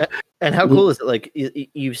 And how cool is it? Like,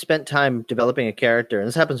 you've spent time developing a character, and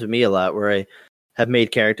this happens with me a lot, where I have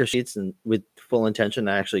made character sheets and with full intention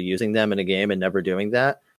of actually using them in a game and never doing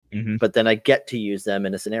that. Mm-hmm. But then I get to use them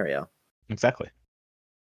in a scenario. Exactly.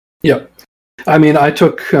 Yeah. I mean, I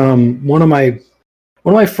took one of my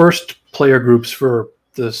first player groups for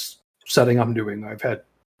this setting I'm doing. I've had,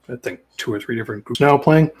 I think, 2 or 3 different groups now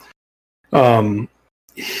playing. Some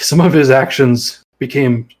of his actions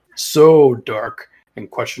became so dark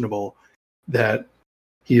and questionable that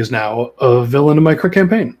he is now a villain in my current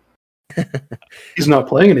campaign. He's not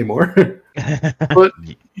playing anymore, but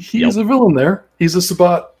he's a villain there. He's a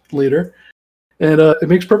Sabbat leader, and it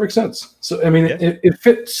makes perfect sense. So, I mean, it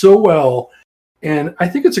fits so well, and I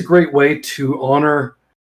think it's a great way to honor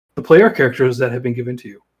the player characters that have been given to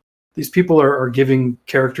you. These people are giving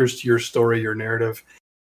characters to your story, your narrative,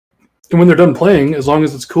 and when they're done playing, as long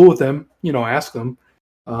as it's cool with them, ask them.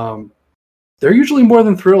 They're usually more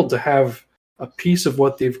than thrilled to have a piece of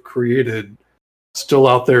what they've created still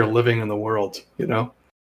out there living in the world,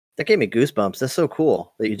 That gave me goosebumps. That's so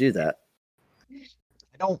cool that you do that.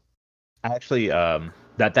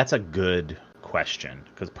 That's a good question,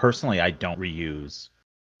 because personally I don't reuse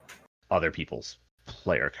other people's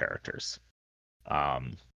player characters.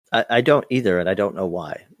 I don't either, and I don't know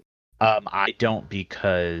why. I don't,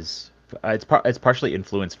 because it's partially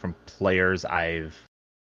influenced from players I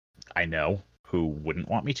know who wouldn't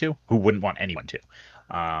want me to, who wouldn't want anyone to.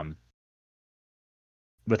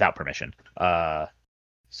 Without permission.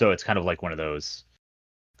 So it's kind of like one of those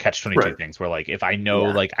catch-22 things where, like, if I know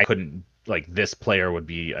like I couldn't, like, this player would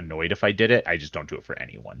be annoyed if I did it, I just don't do it for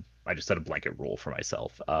anyone. I just set a blanket rule for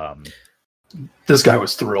myself. This guy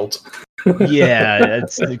was thrilled. Yeah,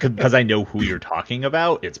 it's because I know who you're talking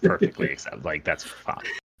about. It's perfectly acceptable. Like, that's fine.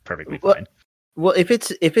 Perfectly fine. Well, if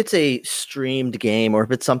it's a streamed game, or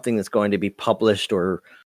if it's something that's going to be published or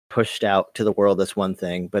pushed out to the world, that's one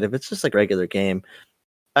thing. But if it's just like a regular game,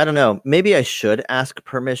 I don't know. Maybe I should ask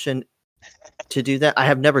permission to do that. I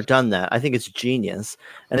have never done that. I think it's genius.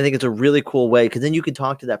 And I think it's a really cool way, because then you can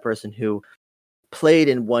talk to that person who played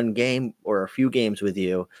in one game or a few games with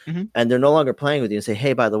you, and they're no longer playing with you, and say,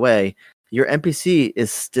 hey, by the way, your NPC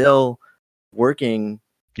is still working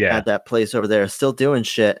at that place over there, still doing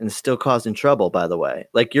shit and still causing trouble, by the way.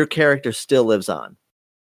 Like, your character still lives on.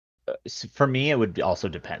 For me, it would also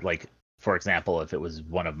depend. Like, for example, if it was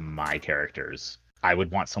one of my characters, I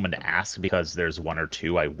would want someone to ask, because there's 1 or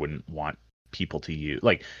 2 I wouldn't want people to use.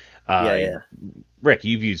 Like, Rick,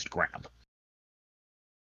 you've used Graham.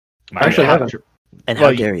 Actually, I haven't. And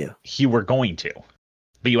how dare you? You were going to,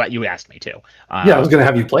 but you asked me to. I was going to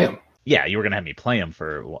have you play him. Yeah, you were going to have me play him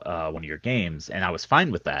for one of your games, and I was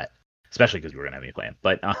fine with that, especially because you were going to have me play him.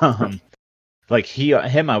 But like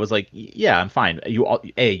him, I was like, yeah, I'm fine.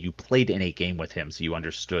 You played in a game with him, so you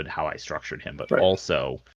understood how I structured him, but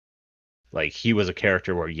also, like, he was a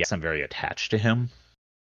character where, yes, I'm very attached to him,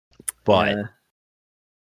 but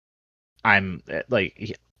I'm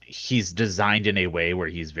like, he's designed in a way where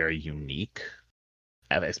he's very unique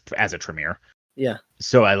as a Tremere. Yeah.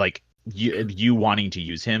 So I like you wanting to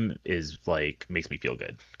use him is like, makes me feel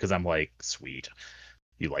good, because I'm like, sweet,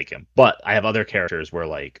 you like him. But I have other characters where,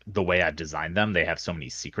 like, the way I've designed them, they have so many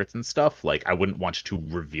secrets and stuff. Like, I wouldn't want to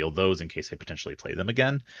reveal those in case I potentially play them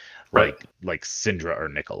again. Right. Like Syndra or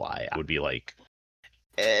Nikolai, I would be like,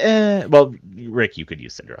 well, Rick, you could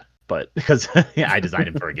use Syndra, but because I designed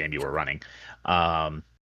him for a game you were running. But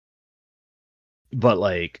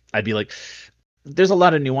like, I'd be like, there's a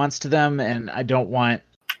lot of nuance to them, and I don't want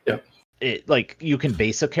Yep. it. Like, you can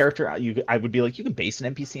base a character. I would be like, you can base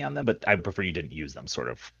an NPC on them, but I prefer you didn't use them. Sort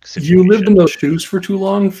of situation. You lived in those shoes for too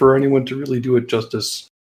long for anyone to really do it justice.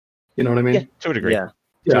 You know what I mean? Yeah, to a degree. Yeah.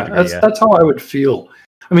 Yeah, degree, that's how I would feel.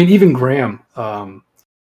 I mean, even Graham,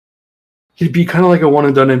 he'd be kind of like a one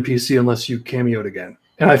and done NPC unless you cameoed again.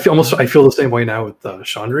 And I feel the same way now with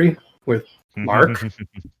Chandri, with Mark,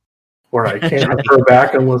 where I can't have her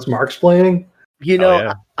back unless Mark's playing. You know,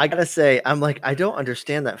 yeah. I gotta say, I'm like, I don't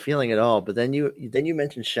understand that feeling at all. But then you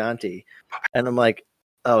mentioned Shanti, and I'm like,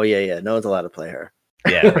 oh yeah, no one's allowed to play her.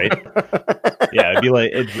 Yeah, right. Yeah, it'd be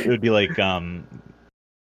like it would be like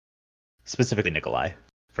specifically Nikolai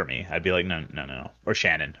for me. I'd be like, no, or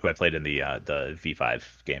Shannon, who I played in the V5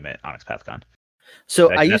 game at Onyx PathCon. So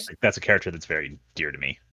that's a character that's very dear to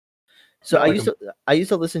me. So I used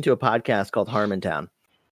to listen to a podcast called Harmontown,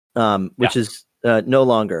 which is no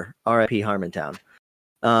longer RIP Harmontown.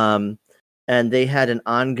 And they had an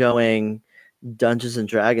ongoing Dungeons and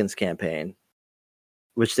Dragons campaign,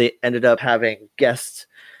 which they ended up having guest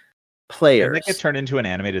players. Did that get turned into an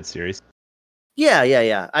animated series?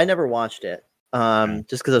 Yeah. I never watched it.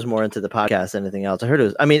 Just because I was more into the podcast than anything else. I heard it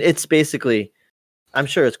was. I mean, it's basically. I'm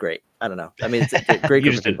sure it's great. I don't know. I mean, it's a great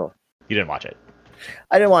group of people. You didn't watch it.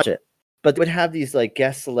 I didn't watch it, but they would have these like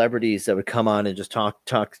guest celebrities that would come on and just talk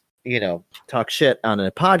shit on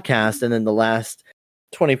a podcast, and then the last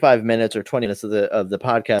 25 minutes or 20 minutes of the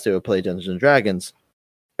podcast, they would play Dungeons and Dragons,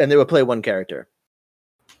 and they would play one character.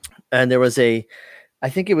 And there was I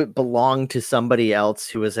think it would belong to somebody else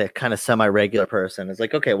who was a kind of semi-regular person. It's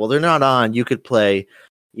like, okay, well, they're not on. You could play,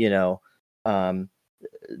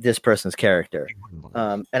 this person's character.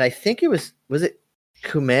 And I think was it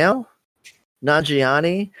Kumail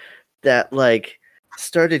Nanjiani that like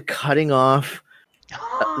started cutting off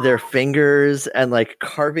their fingers and like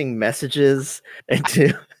carving messages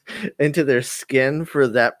into their skin for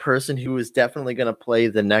that person who was definitely going to play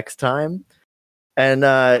the next time. And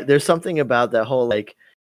there's something about that whole like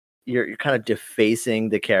you're kind of defacing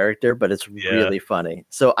the character, but it's really funny.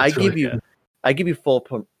 So I give you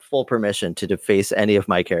full permission to deface any of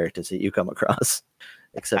my characters that you come across,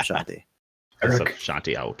 except Shanti. Except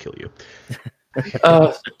Shanti, I will kill you.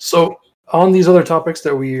 So on these other topics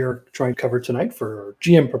that we are trying to cover tonight for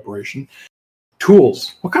GM preparation,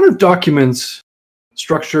 tools. What kind of documents,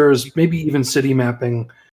 structures, maybe even city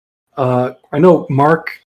mapping? I know,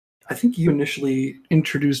 Mark, I think you initially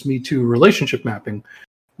introduced me to relationship mapping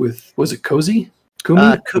with, was it Cozy?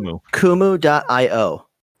 Kumu.io.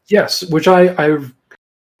 Yes, which I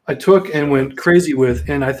took and went crazy with,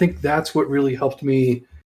 and I think that's what really helped me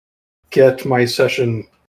get my session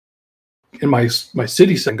in my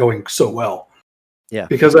city set going so well. Yeah,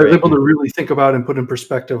 because I was able to really think about and put in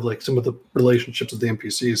perspective like some of the relationships with the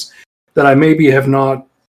NPCs that I maybe have not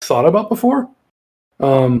thought about before.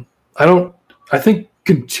 I think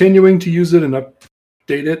continuing to use it and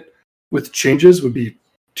update it with changes would be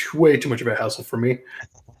way too much of a hassle for me.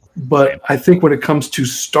 But I think when it comes to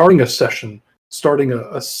starting a session, starting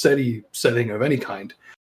a setting of any kind,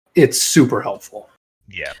 it's super helpful.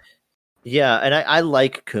 Yeah, and I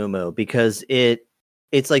like Kumu because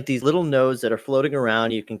it's like these little nodes that are floating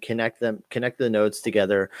around. You can connect the nodes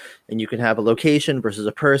together, and you can have a location versus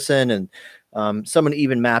a person. And someone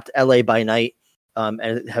even mapped LA by night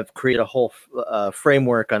and have created a whole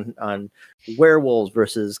framework on werewolves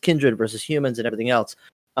versus kindred versus humans and everything else.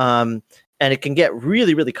 And it can get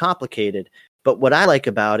really, really complicated. But what I like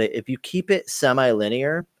about it, if you keep it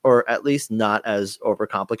semi-linear, or at least not as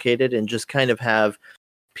overcomplicated, and just kind of have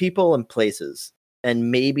people and places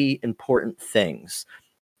and maybe important things,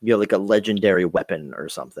 like a legendary weapon or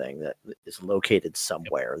something that is located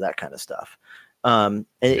somewhere, that kind of stuff. And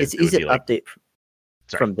it's easy to update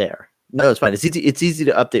from there. No, it's fine. It's easy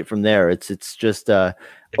to update from there. It's just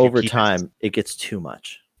over time it gets too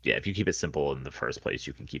much. Yeah, if you keep it simple in the first place,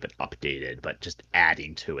 you can keep it updated, but just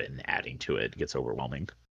adding to it gets overwhelming.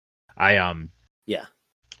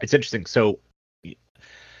 It's interesting. So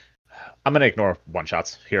I'm going to ignore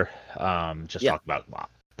one-shots here. Talk about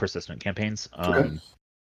persistent campaigns. Okay.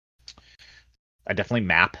 I definitely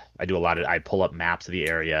map. I pull up maps of the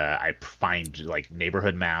area. I find like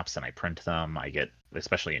neighborhood maps and I print them. I get,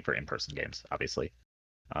 especially for in-person games, obviously.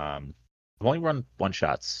 I've only run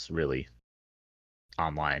one-shots really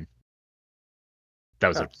online. That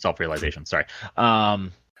was a self-realization. Sorry.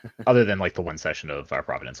 Other than like the one session of our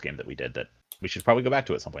Providence game that we did that we should probably go back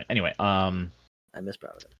to at some point. Anyway, I miss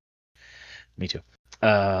Providence. Me too.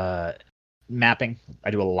 Mapping. I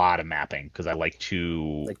do a lot of mapping because I like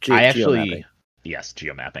to. Geo-mapping. Yes,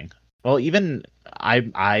 geomapping. Well, even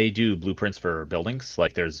I do blueprints for buildings.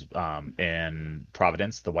 Like there's in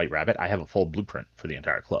Providence, the White Rabbit. I have a full blueprint for the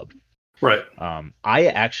entire club. Right. I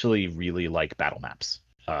actually really like battle maps.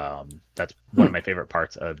 That's one of my favorite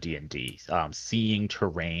parts of D&D. Seeing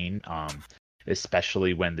terrain,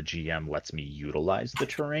 especially when the GM lets me utilize the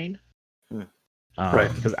terrain.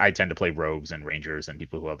 Right. Because I tend to play rogues and rangers and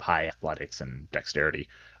people who have high athletics and dexterity.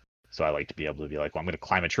 So I like to be able to be like, well, I'm going to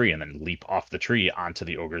climb a tree and then leap off the tree onto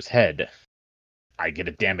the ogre's head. I get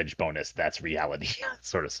a damage bonus. That's reality,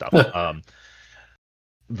 sort of stuff.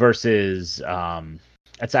 Versus,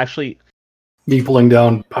 it's actually me pulling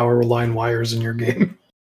down power line wires in your game.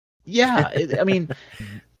 Yeah, I mean,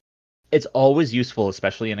 it's always useful,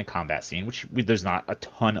 especially in a combat scene, which there's not a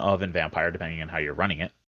ton of in Vampire, depending on how you're running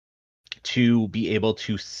it, to be able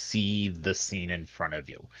to see the scene in front of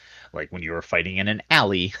you. Like when you were fighting in an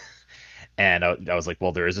alley, and I was like,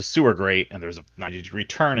 well, there is a sewer grate, and there's a 90-degree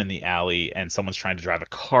turn in the alley, and someone's trying to drive a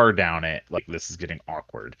car down it. Like, this is getting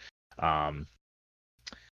awkward.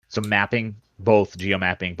 So mapping, both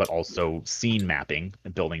geomapping, but also scene mapping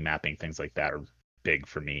and building mapping, things like that are big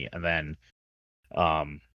for me. And then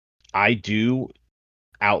I do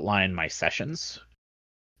outline my sessions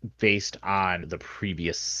based on the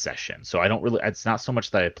previous session. So I don't really, it's not so much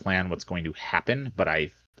that I plan what's going to happen, but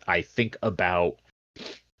I think about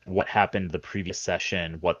what happened the previous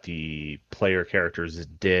session, what the player characters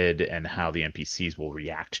did, and how the NPCs will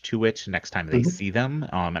react to it next time they see them.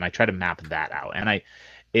 And I try to map that out. And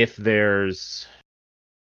if there's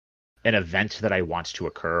an event that I want to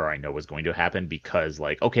occur or I know is going to happen, because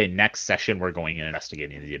like, okay, next session we're going and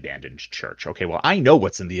investigating the abandoned church. Okay, well, I know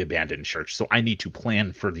what's in the abandoned church, so I need to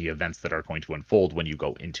plan for the events that are going to unfold when you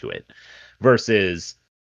go into it. Versus,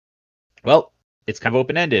 well, it's kind of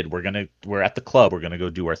open-ended. We're at the club, we're gonna go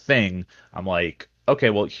do our thing. I'm like, okay,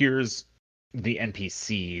 well, here's the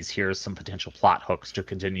NPCs, here's some potential plot hooks to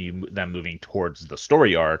continue them moving towards the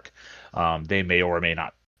story arc. They may or may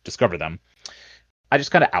not discover them. I just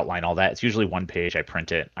kind of outline all that. It's usually one page. I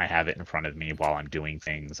print it. I have it in front of me while I'm doing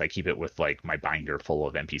things. I keep it with like my binder full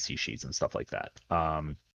of NPC sheets and stuff like that.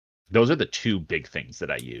 Those are the two big things that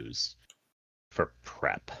I use for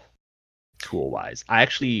prep tool-wise. I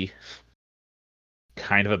actually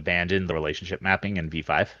kind of abandoned the relationship mapping in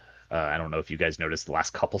V5. I don't know if you guys noticed the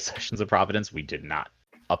last couple sessions of Providence, we did not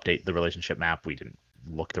update the relationship map. We didn't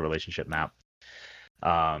look at the relationship map.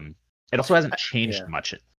 It also hasn't changed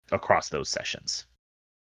much across those sessions.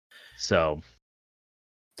 So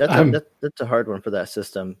that's a hard one for that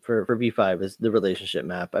system for V5 is the relationship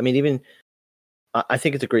map. I mean, even I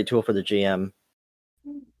think it's a great tool for the GM.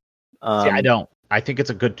 I don't. I think it's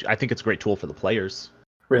a great tool for the players.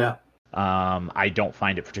 Yeah. I don't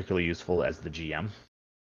find it particularly useful as the GM.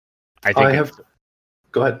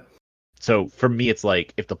 Go ahead. So for me, it's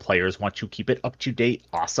like if the players want to keep it up to date,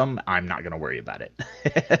 awesome. I'm not going to worry about it.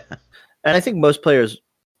 And I think most players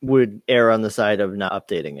would err on the side of not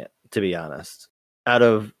updating it, to be honest, not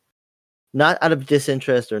out of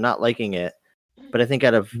disinterest or not liking it, but I think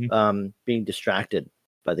out of being distracted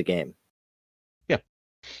by the game. Yeah.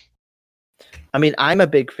 I mean, I'm a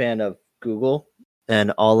big fan of Google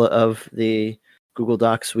and all of the Google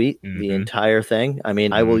Docs suite, the entire thing. I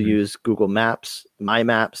mean, I will use Google Maps, my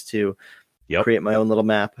maps to create my own little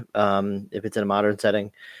map if it's in a modern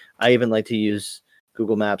setting. I even like to use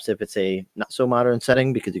Google Maps if it's a not so modern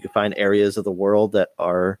setting, because you can find areas of the world that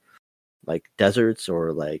are like deserts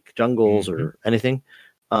or like jungles or anything.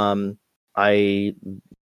 I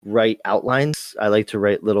write outlines. I like to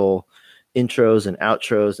write little intros and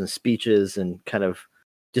outros and speeches and kind of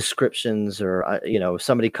descriptions, or if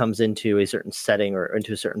somebody comes into a certain setting or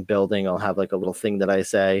into a certain building, I'll have like a little thing that I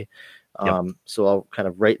say. So I'll kind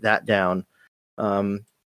of write that down.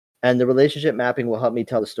 And the relationship mapping will help me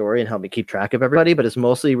tell the story and help me keep track of everybody, but it's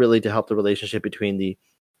mostly really to help the relationship between the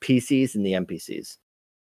PCs and the NPCs.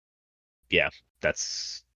 Yeah,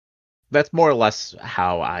 that's more or less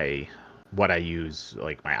what I use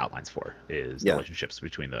like my outlines for is the relationships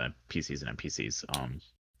between the PCs and NPCs.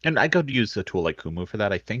 And I could use a tool like Kumu for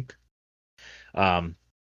that, I think.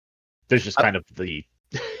 There's just kind of the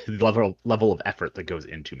level of effort that goes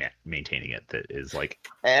into maintaining it that is like,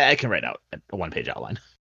 I can write out a one-page outline.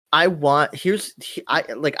 I also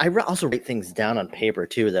write things down on paper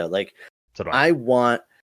too, though. Like, so I want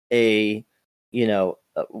a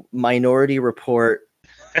Minority Report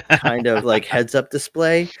kind of like heads up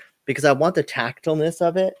display, because I want the tactileness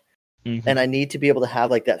of it, and I need to be able to have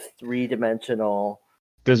like that 3-dimensional.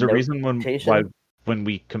 There's a reason when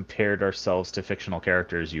we compared ourselves to fictional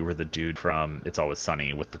characters, you were the dude from It's Always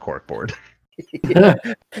Sunny with the corkboard.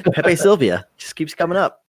 Pepe Sylvia just keeps coming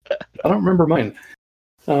up. I don't remember mine.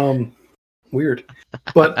 Weird.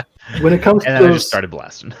 But when it comes and to then I those, just started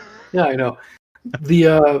blasting. yeah, I know.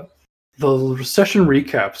 The session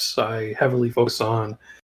recaps I heavily focus on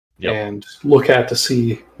and look at to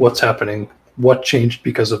see what's happening, what changed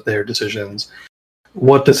because of their decisions,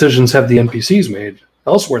 what decisions have the NPCs made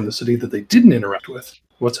elsewhere in the city that they didn't interact with,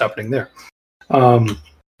 what's happening there.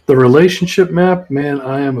 The relationship map, man,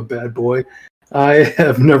 I am a bad boy. I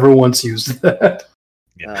have never once used that.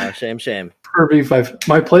 Shame. For V5.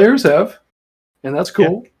 My players have, and that's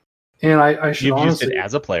cool. Yeah. And I should You've honestly... used it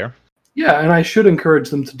as a player. Yeah, and I should encourage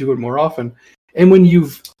them to do it more often. And when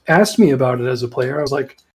you've asked me about it as a player, I was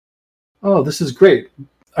like, oh, this is great.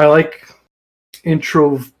 I like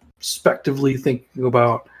introspectively thinking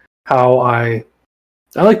about how I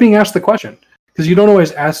like being asked the question, because you don't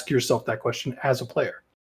always ask yourself that question as a player.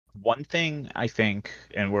 One thing I think,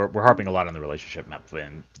 and we're harping a lot on the relationship map,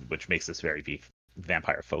 which makes this very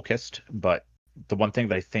vampire focused, but the one thing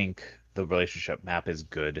that I think the relationship map is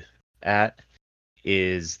good at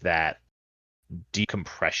is that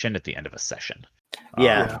decompression at the end of a session.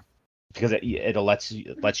 Because it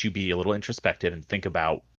lets you be a little introspective and think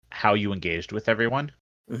about how you engaged with everyone,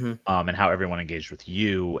 and how everyone engaged with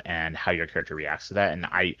you, and how your character reacts to that. And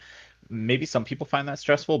maybe some people find that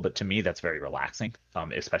stressful, but to me that's very relaxing,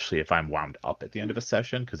 especially if I'm wound up at the end of a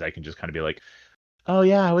session, because I can just kind of be like, oh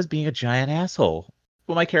yeah, I was being a giant asshole.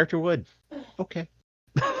 Well, my character would. Okay.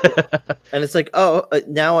 And it's like,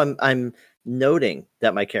 now I'm noting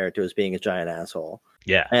that my character is being a giant asshole.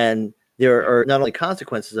 Yeah. And there are not only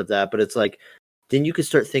consequences of that, but it's like, then you could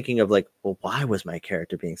start thinking of like, well, why was my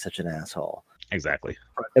character being such an asshole? Exactly.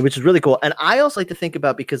 Which is really cool. And I also like to think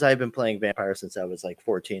about, because I've been playing vampire since I was like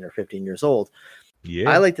 14 or 15 years old. Yeah.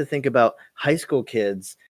 I like to think about high school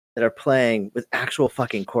kids that are playing with actual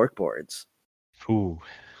fucking cork boards. Ooh.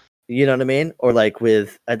 You know what I mean? Or like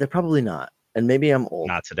with, they're probably not. And maybe I'm old.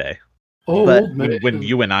 Not today. Oh, but when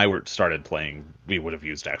you and I started playing, we would have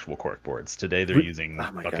used actual cork boards. Today they're using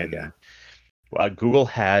fucking... Google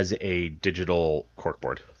has a digital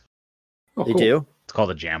corkboard. Oh, they do? It's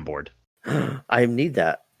called a Jamboard. I need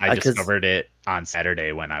that. I discovered it on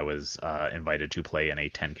Saturday when I was invited to play in a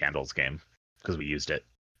 10 Candles game, because we used it.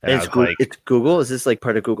 And it's Google? Is this like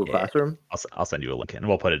part of Google Classroom? I'll send you a link, and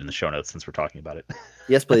we'll put it in the show notes since we're talking about it.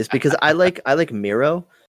 Yes, please, because I like Miro,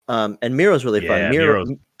 and Miro's really fun.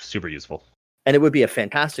 Miro's super useful, and it would be a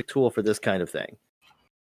fantastic tool for this kind of thing.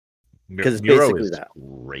 Because it's Miro basically is that.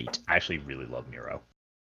 Great. I actually really love Miro.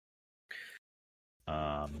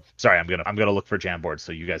 Sorry, I'm gonna look for Jamboard,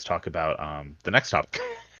 so you guys talk about the next topic.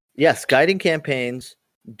 Yes, guiding campaigns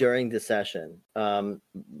during the session.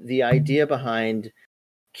 The idea behind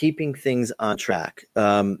keeping things on track.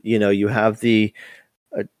 You have the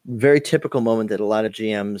very typical moment that a lot of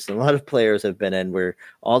GMs and a lot of players have been in, where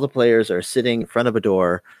all the players are sitting in front of a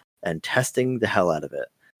door and testing the hell out of it,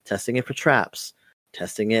 testing it for traps,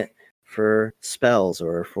 testing it for spells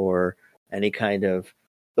or for any kind of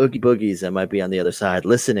oogie boogies that might be on the other side.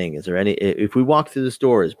 Listening, is there any? If we walk through this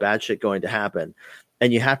door, is bad shit going to happen?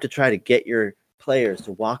 And you have to try to get your players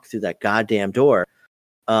to walk through that goddamn door.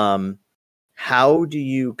 How do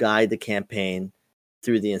you guide the campaign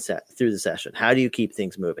through the session? How do you keep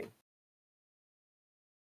things moving?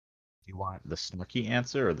 You want the snarky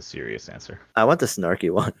answer or the serious answer? I want the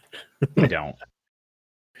snarky one. I don't.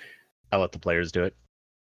 I let the players do it.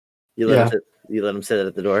 You let them sit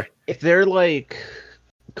at the door. If they're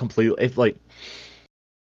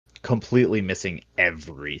completely missing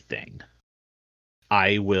everything,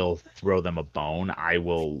 I will throw them a bone. I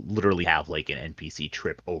will literally have an NPC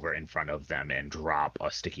trip over in front of them and drop a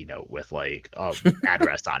sticky note with a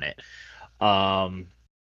address on it.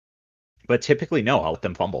 But typically, no, I'll let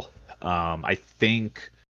them fumble. I think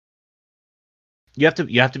you have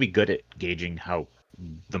to be good at gauging how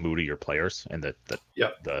the mood of your players, and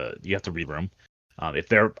you have to read room. If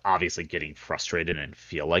they're obviously getting frustrated and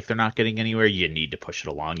feel like they're not getting anywhere, you need to push it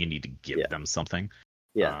along. You need to give them something.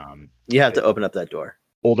 Yeah. You have to open up that door.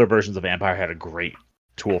 Older versions of Vampire had a great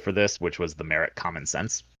tool for this, which was the Merit Common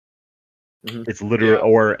Sense. Mm-hmm. It's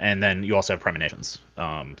literally, and then you also have premonitions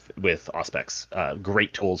with Auspex.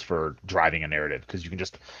 Great tools for driving a narrative, because you can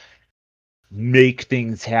just make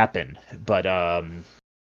things happen. But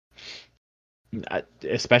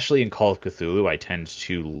especially in Call of Cthulhu, I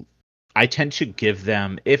tend to give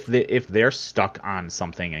them, if they're stuck on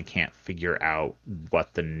something and can't figure out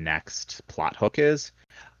what the next plot hook is,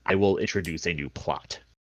 I will introduce a new plot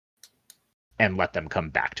and let them come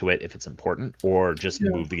back to it if it's important, or just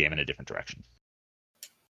move the game in a different direction.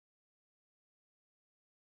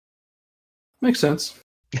 Makes sense.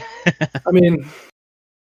 I mean,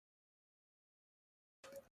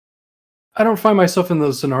 I don't find myself in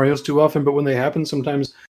those scenarios too often, but when they happen,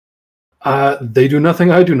 sometimes they do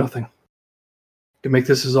nothing, I do nothing. You can make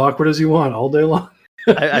this as awkward as you want all day long.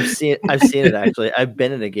 I've seen it actually. I've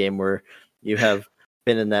been in a game where you have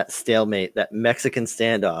been in that stalemate, that Mexican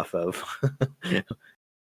standoff of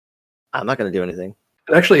I'm not going to do anything.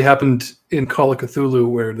 It actually happened in Call of Cthulhu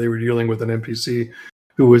where they were dealing with an NPC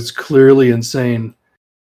who was clearly insane,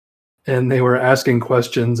 and they were asking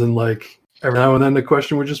questions, and like every now and then the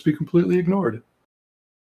question would just be completely ignored.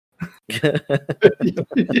 And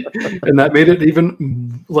that made it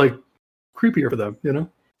even like creepier for them, you know?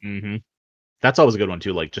 Mm-hmm. That's always a good one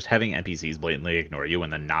too. Like just having NPCs blatantly ignore you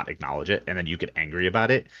and then not acknowledge it, and then you get angry about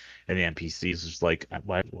it, and the NPCs is just like,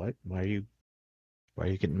 why are you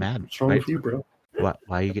getting mad? What's wrong with you, bro? Why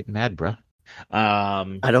are you getting mad, bro?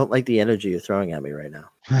 I don't like the energy you're throwing at me right now.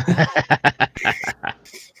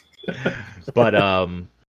 But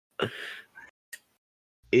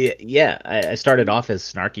I started off as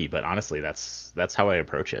snarky, but honestly, that's how I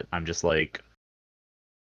approach it. I'm just like,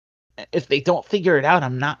 if they don't figure it out,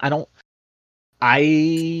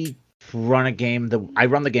 I run a game I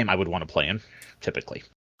run the game I would want to play in, typically.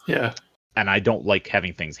 Yeah. And I don't like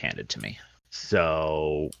having things handed to me.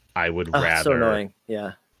 So I would rather so annoying.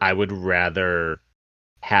 Yeah. I would rather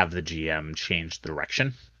have the GM change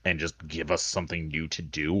direction and just give us something new to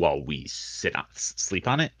do while we sleep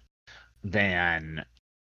on it than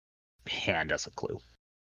hand us a clue.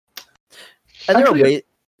 And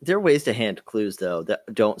there are ways to hand clues though that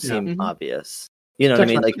don't seem obvious. You know what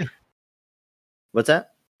I mean? Like, what's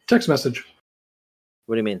that? Text message.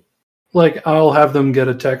 What do you mean? Like, I'll have them get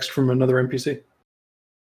a text from another NPC.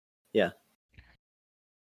 Yeah.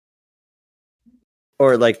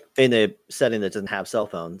 Or like in a setting that doesn't have cell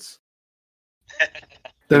phones.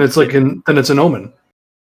 Then it's like then it's an omen.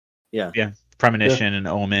 Yeah. Yeah. Premonition, an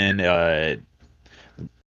omen,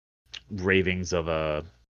 ravings of a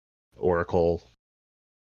oracle.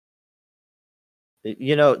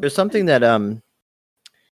 You know, there's something that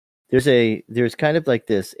there's kind of like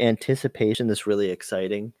this anticipation that's really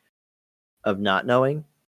exciting of not knowing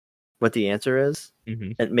what the answer is,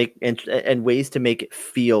 and ways to make it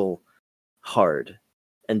feel hard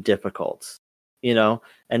and difficult, you know,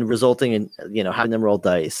 and resulting in, you know, having them roll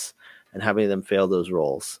dice and having them fail those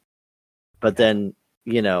rolls. But then,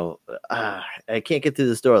 you know, I can't get through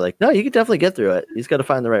this door. Like, no, you can definitely get through it. You just got to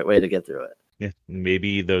find the right way to get through it. Yeah,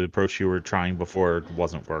 maybe the approach you were trying before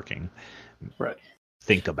wasn't working. Right.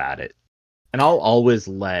 Think about it. And I'll always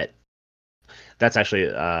that's actually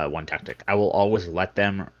one tactic. I will always let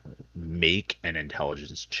them make an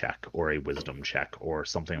intelligence check or a wisdom check or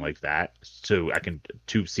something like that, so I can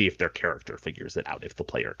to see if their character figures it out if the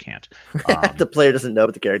player can't. The player doesn't know,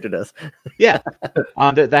 but the character does. Yeah,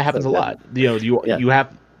 that happens a lot. You know,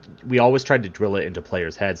 we always try to drill it into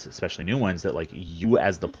players' heads, especially new ones, that like you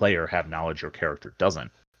as the player have knowledge your character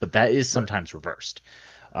doesn't. But that is sometimes reversed.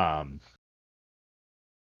 I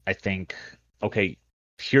think, okay,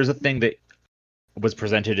 here's a thing that was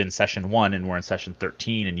presented in session 1 and we're in session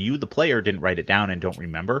 13, and you, the player, didn't write it down and don't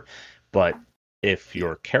remember. But if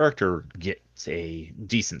your character gets a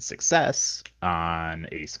decent success on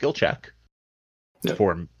a skill check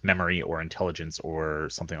for memory or intelligence or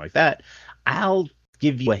something like that, I'll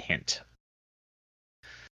give you a hint.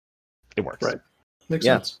 It works. Right. Makes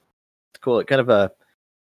sense. It's cool. It kind of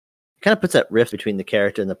puts that rift between the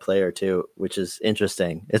character and the player too, which is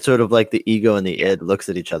interesting. It's sort of like the ego and the id looks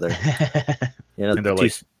at each other. You know,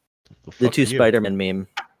 the two Spider-Man meme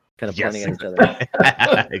kind of pointing at each other.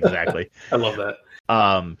 Exactly. I love that.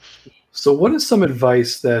 So what is some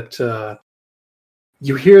advice that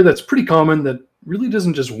you hear that's pretty common that really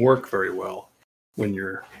doesn't just work very well when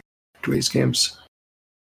you're doing these games?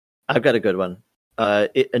 I've got a good one.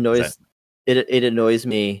 It annoys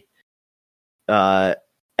me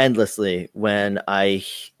endlessly when I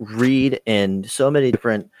read in so many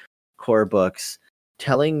different core books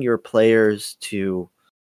telling your players to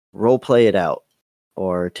role play it out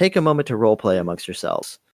or take a moment to role play amongst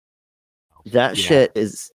yourselves. That shit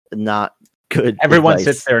is not good. Everyone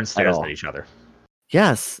sits there and stares at each other.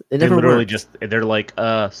 Yes, it they never literally works. They're like,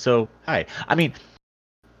 so hi. I mean,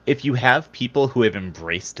 if you have people who have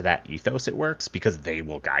embraced that ethos, it works because they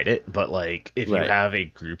will guide it. But like, if you have a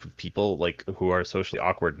group of people like who are socially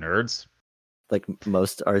awkward nerds, like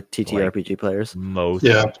most are TTRPG players,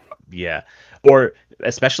 or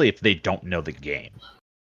especially if they don't know the game.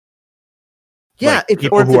 Yeah, like,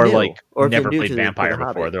 people who are like never played Vampire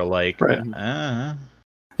before, they're like,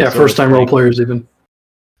 first time role players even.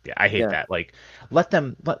 Yeah, I hate that. Like, let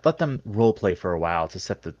them role play for a while to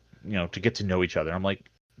set the to get to know each other. I'm like,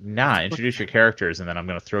 nah, introduce your characters, and then I'm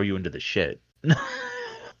gonna throw you into the shit.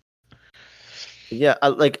 Yeah,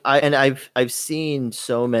 I've seen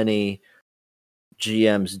so many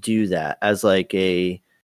GMs do that as like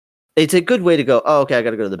it's a good way to go. Oh, okay, I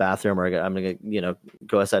got to go to the bathroom, or I'm gonna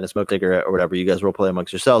go outside and smoke a cigarette or whatever. You guys role play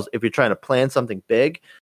amongst yourselves if you're trying to plan something big.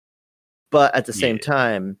 But at the same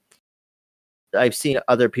time, I've seen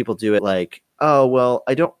other people do it like, oh well,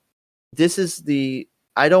 I don't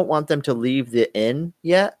want them to leave the inn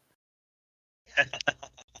yet,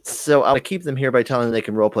 so I'll keep them here by telling them they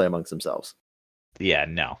can role play amongst themselves. Yeah,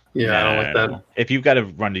 no. Yeah, I don't like that. No. If you've got to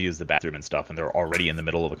run to use the bathroom and stuff, and they're already in the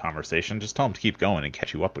middle of a conversation, just tell them to keep going and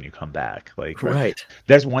catch you up when you come back. Like, right.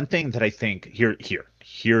 There's one thing that I think here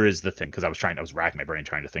is the thing, because I was racking my brain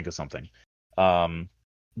trying to think of something. The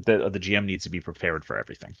GM needs to be prepared for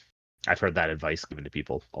everything. I've heard that advice given to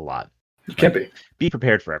people a lot. You can't be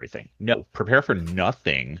prepared for everything. No, prepare for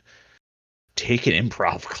nothing. Take an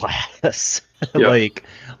improv class. Yeah. Like,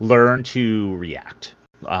 learn to react.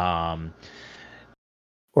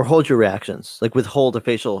 Or hold your reactions, like withhold a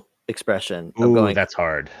facial expression. Ooh, going, that's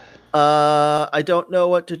hard. I don't know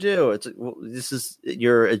what to do.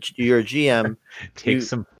 You're a GM. Take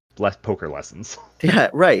some poker lessons. Yeah,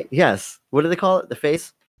 right. Yes. What do they call it? The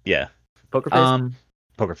face? Yeah. Poker face?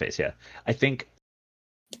 Poker face, yeah. I think,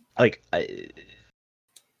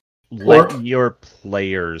 let your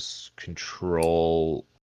players control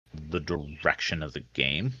the direction of the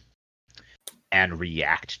game and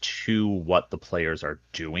react to what the players are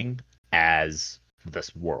doing as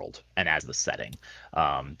this world and as the setting.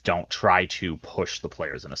 Don't try to push the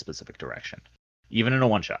players in a specific direction. Even in a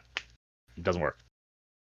one-shot. It doesn't work.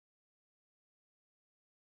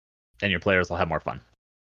 And your players will have more fun.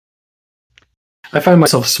 I find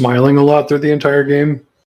myself smiling a lot through the entire game.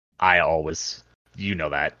 I always,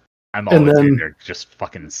 that. I'm always in there just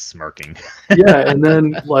fucking smirking. Yeah, and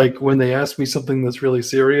then like when they ask me something that's really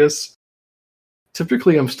serious,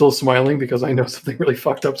 typically I'm still smiling because I know something really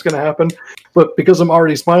fucked up is going to happen. But because I'm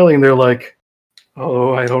already smiling, they're like,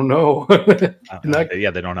 "Oh, I don't know."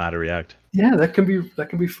 Yeah, they don't know how to react. Yeah, that can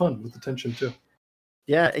be fun with the tension too.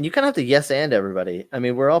 Yeah, and you kind of have to yes and everybody. I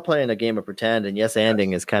mean, we're all playing a game of pretend, and yes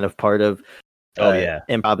anding is kind of part of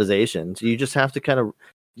improvisation. So you just have to kind of,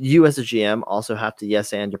 you as a GM also have to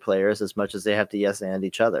yes and your players as much as they have to yes and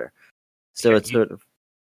each other. So it's sort of.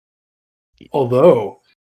 Although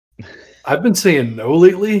I've been saying no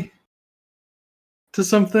lately to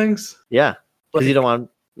some things. Yeah, because you don't want.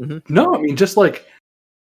 Mm-hmm. No, I mean just like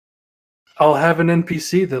I'll have an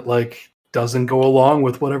NPC that like doesn't go along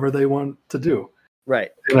with whatever they want to do.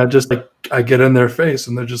 Right. And I get in their face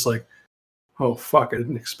and they're just like, "Oh fuck, I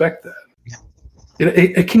didn't expect that."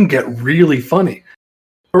 It can get really funny,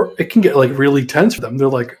 or it can get like really tense for them. They're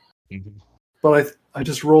like, "But I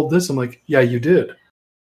just rolled this." I'm like, "Yeah, you did.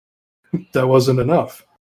 That wasn't enough.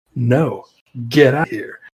 No, get out of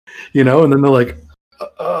here." And then they're like,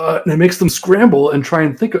 and it makes them scramble and try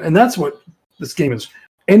and think. And that's what this game is.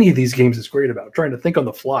 Any of these games is great about, trying to think on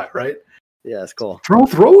the fly, right? Yeah, it's cool.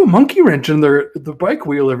 Throw a monkey wrench in the bike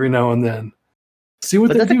wheel every now and then. See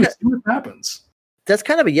what they do. See what happens. That's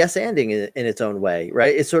kind of a yes anding in its own way,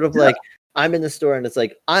 right? It's sort of like I'm in the store and it's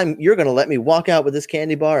like you're going to let me walk out with this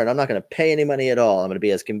candy bar and I'm not going to pay any money at all. I'm going to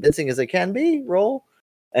be as convincing as I can be. Roll,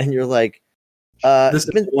 and you're like, this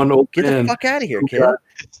is one old get man the fuck out of here, kid.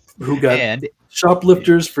 Who got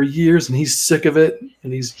shoplifters for years and he's sick of it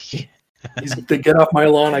and he's they get off my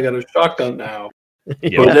lawn. I got a shotgun now.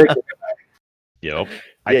 Yep. Yeah,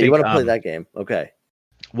 you want to play that game? Okay.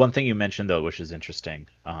 One thing you mentioned though, which is interesting,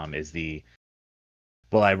 is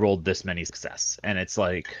I rolled this many success, and it's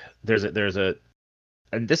like there's a,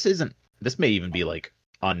 and this may even be like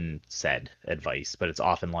unsaid advice, but it's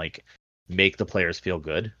often like make the players feel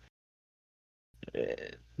good.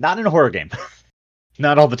 Not in a horror game,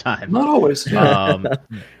 not all the time, not always.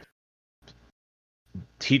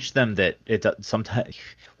 Teach them that sometimes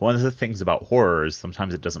one of the things about horror is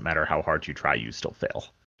sometimes it doesn't matter how hard you try, you still fail,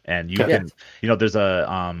 and you can there's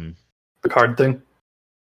a the card thing.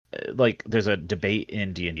 Like there's a debate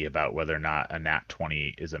in D&D about whether or not a nat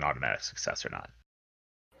 20 is an automatic success or not.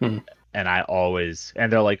 And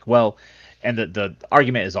they're like, well, and the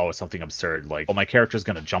argument is always something absurd, like, well, my character's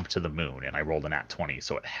going to jump to the moon and I rolled a nat 20,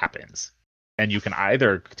 so it happens. And you can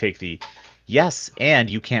either take the yes, and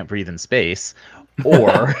you can't breathe in space,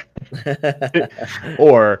 or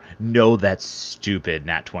or no, that's stupid.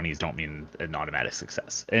 Nat 20s don't mean an automatic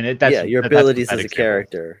success. And your abilities as a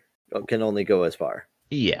character can only go as far.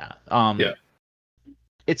 Yeah.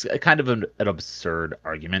 It's a kind of an absurd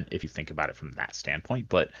argument if you think about it from that standpoint,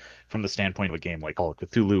 but from the standpoint of a game like Call of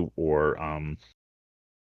Cthulhu or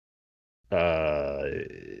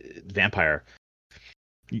Vampire,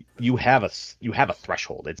 you have a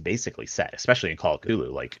threshold. It's basically set, especially in Call of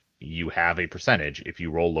Cthulhu. Like you have a percentage. If you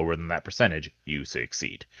roll lower than that percentage, you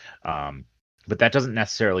succeed. But that doesn't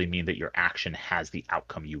necessarily mean that your action has the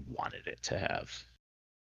outcome you wanted it to have.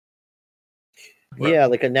 Yeah,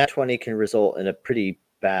 like a nat 20 can result in a pretty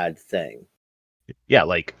bad thing. Yeah,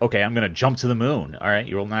 like, okay, I'm going to jump to the moon. All right,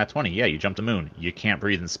 you roll nat 20. Yeah, you jump to the moon. You can't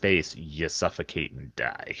breathe in space. You suffocate and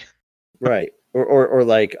die. Right. Or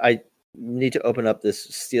like, I need to open up this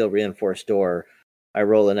steel reinforced door. I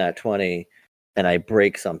roll a nat 20 and I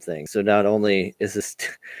break something. So not only is this,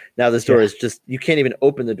 now this door is just, you can't even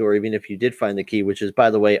open the door even if you did find the key, which is, by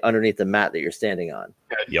the way, underneath the mat that you're standing on.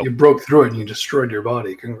 Yeah, you broke through it and you destroyed your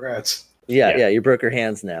body. Congrats. Yeah, you broke your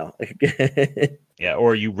hands now. Yeah,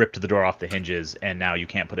 or you ripped the door off the hinges and now you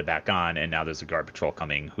can't put it back on, and now there's a guard patrol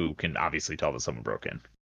coming who can obviously tell that someone broke in.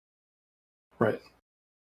 Right.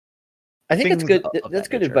 I think it's good. That's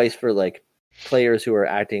good advice for like players who are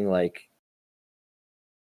acting like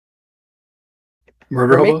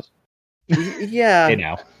murder hobos. Yeah. Hey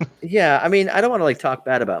now. Yeah, I mean, I don't want to like talk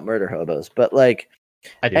bad about murder hobos, but like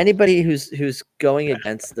anybody who's going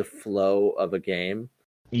against the flow of a game.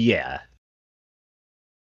 Yeah.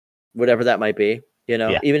 Whatever that might be, you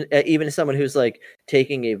know, even someone who's like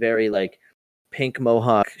taking a very like pink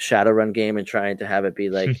mohawk Shadowrun game and trying to have it be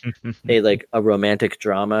like a romantic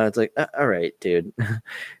drama. It's like, all right, dude.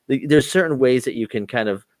 There's certain ways that you can kind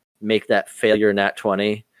of make that failure nat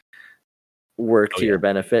 20 work to your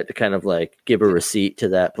benefit to kind of like give a receipt to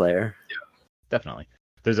that player. Yeah, definitely.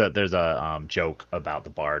 There's a joke about the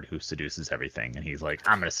bard who seduces everything, and he's like,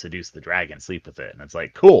 I'm gonna seduce the dragon, sleep with it, and it's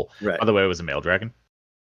like, cool. Right. By the way, it was a male dragon.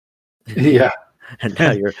 Yeah. and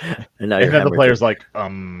now the player's like,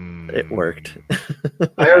 it worked.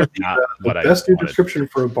 I heard the best new description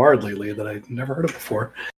for a bard lately that I'd never heard of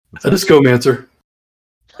before. A discomancer.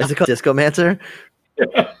 Is it called Discomancer?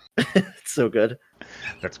 Yeah. It's so good.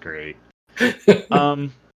 That's great.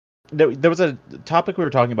 There was a topic we were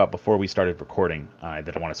talking about before we started recording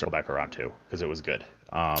that I want to circle back around to because it was good.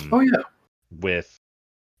 With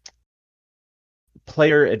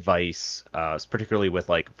player advice, particularly with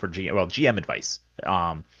like for GM advice,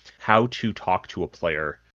 how to talk to a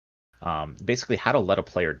player, basically how to let a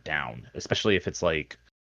player down, especially if it's like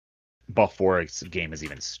before a game has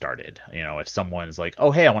even started. You know, if someone's like,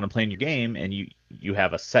 "Oh, hey, I want to play in your game," and you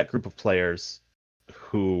have a set group of players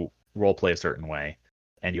who role play a certain way,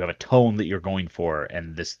 and you have a tone that you're going for,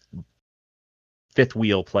 and this fifth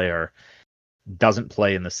wheel player doesn't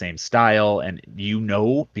play in the same style, and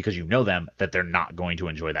because you know them, that they're not going to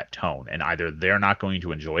enjoy that tone, and either they're not going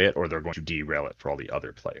to enjoy it or they're going to derail it for all the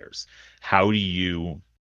other players. How do you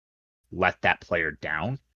let that player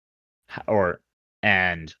down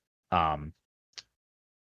and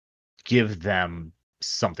give them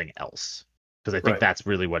something else? Because I think that's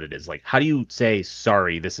really what it is. Like, how do you say,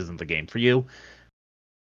 sorry, this isn't the game for you?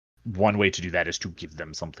 One way to do that is to give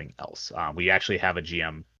them something else. We actually have a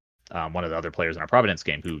GM, one of the other players in our Providence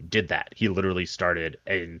game, who did that. He literally started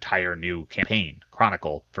an entire new campaign,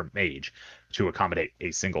 Chronicle, for Mage to accommodate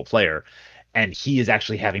a single player. And he is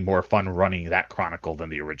actually having more fun running that Chronicle than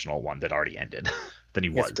the original one that already ended than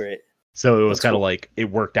he was. That's great. So it was kind of like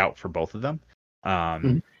it worked out for both of them.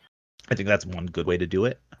 I think that's one good way to do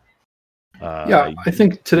it. I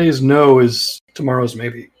think today's no is tomorrow's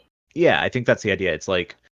maybe. Yeah, I think that's the idea. It's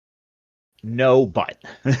like, no, but.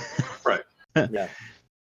 Right. Yeah.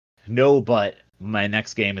 No, but my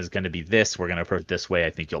next game is going to be this. We're going to approach it this way. I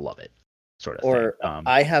think you'll love it. Sort of or thing.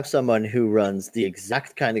 I have someone who runs the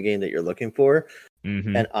exact kind of game that you're looking for.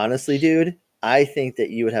 And honestly, dude, I think that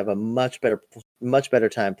you would have a much better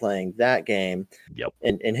time playing that game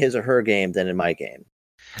in his or her game than in my game.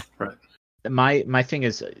 Right. My thing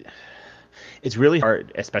is, it's really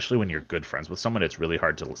hard, especially when you're good friends with someone. It's really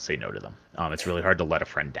hard to say no to them. It's really hard to let a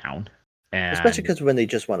friend down. And especially because when they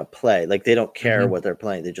just want to play, like they don't care what they're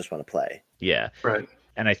playing, they just want to play. Yeah. Right.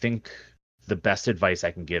 And I think the best advice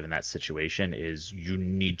I can give in that situation is you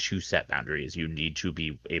need to set boundaries. You need to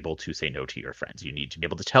be able to say no to your friends. You need to be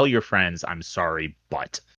able to tell your friends, I'm sorry,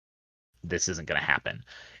 but this isn't going to happen.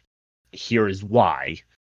 Here is why.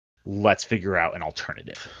 Let's figure out an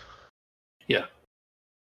alternative. Yeah.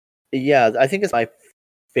 Yeah, I think it's my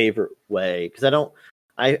favorite way because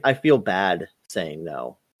I feel bad saying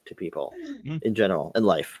no to people in general in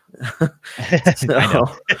life. So, I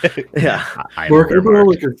know. Yeah. Mark, I borrow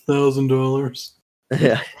like $1,000.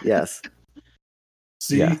 Yeah. Yes.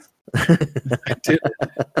 See? Yeah. I did.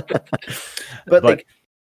 But like,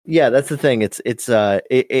 yeah, that's the thing. It's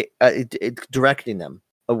directing them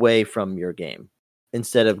away from your game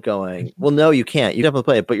instead of going, well, no, you can't. You definitely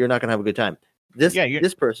play it, but you're not going to have a good time.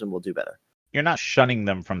 This person will do better. you're not shunning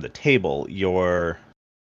them from the table. You're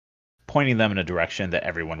pointing them in a direction that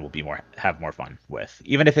everyone will have more fun with,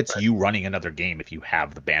 even if it's you running another game if you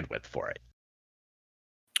have the bandwidth for it.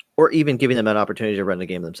 Or even giving them an opportunity to run the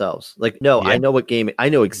game themselves. Like, no, Yeah. I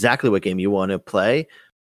know exactly what game you want to play,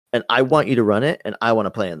 and I want you to run it, and I want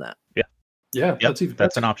to play in that. Yeah, Yep,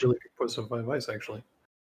 that's an option. Really good piece of advice, actually.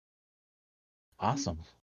 Awesome.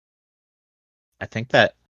 I think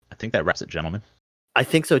that wraps it, gentlemen. I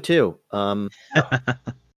think so too. I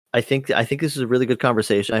think this is a really good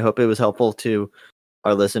conversation. I hope it was helpful to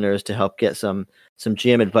our listeners to help get some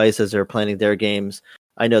GM advice as they're planning their games.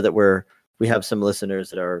 I know that we have some listeners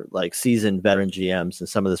that are like seasoned veteran GMs, and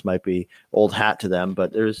some of this might be old hat to them,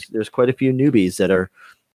 but there's quite a few newbies that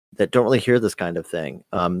don't really hear this kind of thing.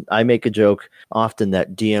 I make a joke often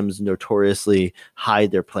that DMs notoriously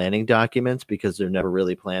hide their planning documents because they're never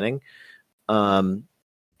really planning.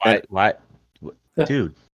 Why,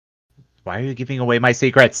 dude? Why are you giving away my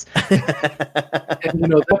secrets? And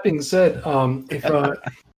that being said, if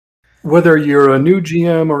whether you're a new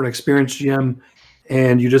GM or an experienced GM,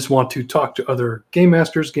 and you just want to talk to other game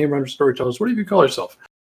masters, game runners, storytellers, whatever you call yourself,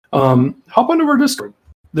 hop onto our Discord.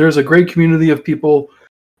 There's a great community of people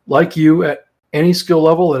like you at any skill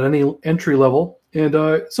level, at any entry level,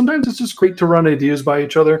 and sometimes it's just great to run ideas by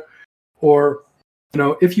each other. Or,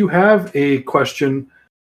 if you have a question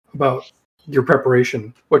about your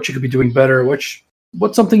preparation, what you could be doing better, what's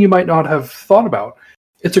something you might not have thought about,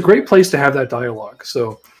 it's a great place to have that dialogue.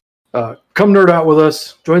 So come nerd out with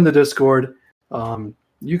us, join the Discord.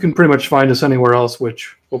 You can pretty much find us anywhere else,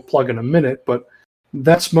 which we'll plug in a minute, but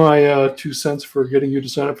that's my 2 cents for getting you to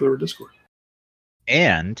sign up for the Discord.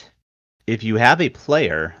 And if you have a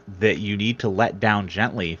player that you need to let down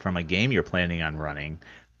gently from a game you're planning on running,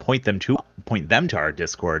 point them to our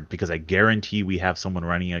Discord, because I guarantee we have someone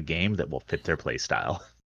running a game that will fit their play style.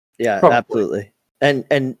 Yeah, probably. Absolutely.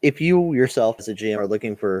 And if you yourself as a GM are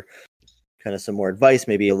looking for kind of some more advice,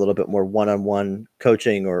 maybe a little bit more one-on-one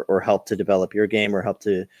coaching or help to develop your game, or help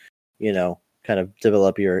to, kind of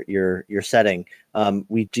develop your setting,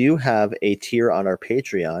 we do have a tier on our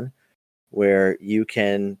Patreon where you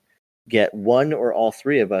can get one or all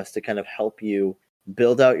three of us to kind of help you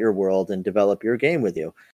build out your world and develop your game with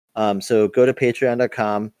you. So go to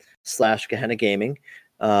patreon.com/Gehenna Gaming.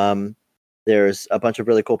 There's a bunch of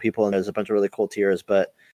really cool people and there's a bunch of really cool tiers,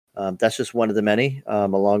 but that's just one of the many,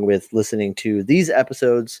 along with listening to these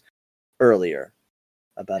episodes earlier,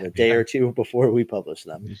 about a day or two before we publish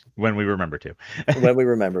them. When we remember to.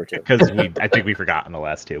 Because I think we forgot in the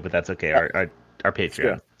last two, but that's okay. Our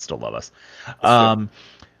Patreon still love us.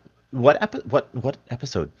 What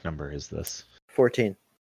episode number is this? 14.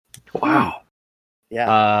 Wow.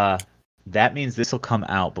 Yeah. That means this will come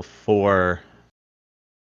out before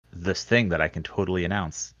this thing that I can totally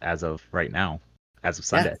announce as of right now, as of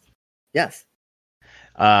Sunday. Yes.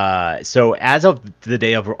 So as of the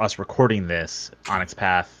day of us recording this, Onyx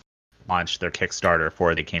Path launched their Kickstarter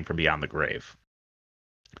for They Came From Beyond the Grave,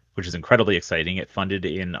 which is incredibly exciting. It funded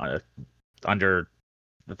in under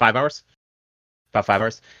 5 hours. About 5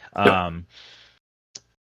 hours. Yep.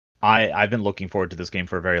 I've been looking forward to this game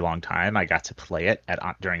for a very long time. I got to play it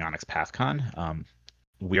during Onyx PathCon.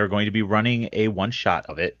 We are going to be running a one-shot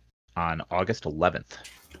of it on August 11th.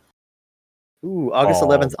 Ooh, August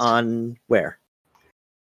 11th on where?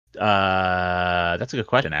 That's a good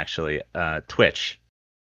question, actually. Twitch.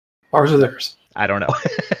 Ours or theirs? I don't know.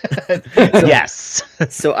 Yes.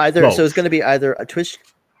 So it's going to be either a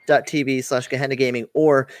twitch.tv/Gehenna Gaming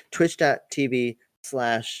or twitch.tv/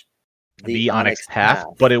 the Onyx Path,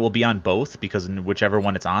 but it will be on both, because whichever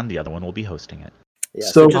one it's on, the other one will be hosting it. Yeah,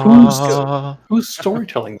 so who's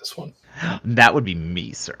storytelling this one? That would be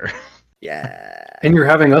me, sir. Yeah. And you're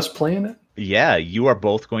having us playing it? Yeah, you are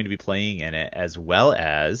both going to be playing in it, as well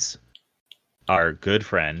as our good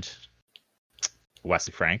friend,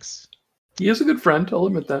 Wesley Franks. He is a good friend, I'll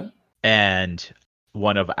admit that. And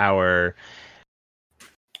one of our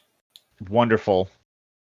wonderful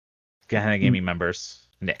Gehenna Gaming members,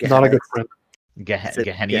 Nick. Not a good friend.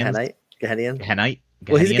 Gehennian? Gehennite?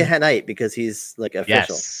 Well, he's a Gehennite because he's like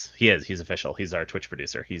official. Yes, he is. He's official. He's our Twitch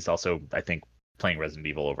producer. He's also, I think, playing Resident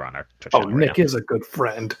Evil over on our Twitch channel. Nick is a good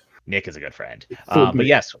friend. Nick is a good friend. But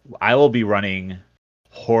yes, I will be running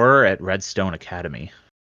Horror at Redstone Academy.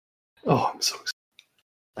 Oh, I'm so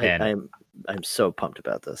excited. I'm so pumped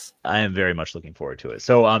about this. I am very much looking forward to it.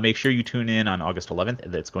 So make sure you tune in on August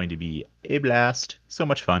 11th. It's going to be a blast. So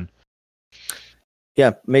much fun.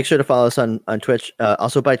 Yeah, make sure to follow us on Twitch.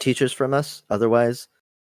 Also buy teachers from us. Otherwise,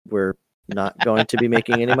 we're not going to be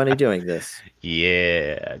making any money doing this.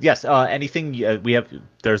 Yeah. Yes. Anything we have?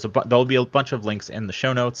 There'll be a bunch of links in the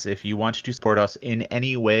show notes if you want to support us in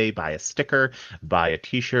any way. Buy a sticker, buy a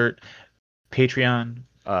T-shirt, Patreon,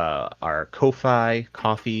 our Ko-fi,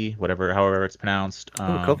 coffee, however it's pronounced.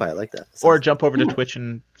 Ko-fi, I like that. Or jump over to Twitch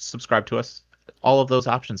and subscribe to us. All of those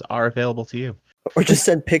options are available to you. Or just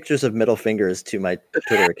send pictures of middle fingers to my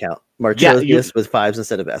Twitter account, Marchosius with 5s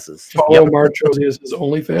instead of S's. Follow Marchosius'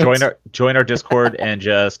 OnlyFans. Join our Discord and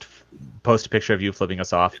just post a picture of you flipping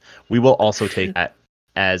us off. We will also take that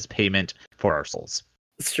as payment for our souls.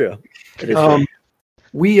 It's true. It is true.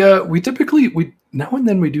 We typically now and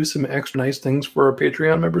then we do some extra nice things for our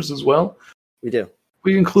Patreon members as well. We do.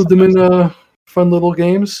 We include them in fun little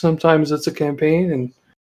games. Sometimes it's a campaign and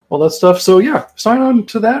all that stuff. So yeah, sign on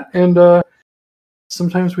to that, and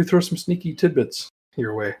sometimes we throw some sneaky tidbits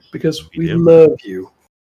your way because we love you.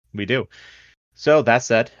 We do. So that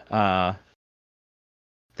said,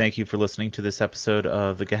 thank you for listening to this episode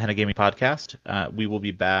of the Gehenna Gaming Podcast. We will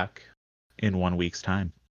be back in 1 week's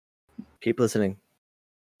time. Keep listening.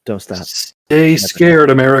 Don't stop. Stay scared,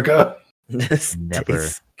 America. Never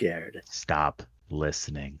scared. Stop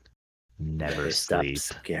listening. Never sleep.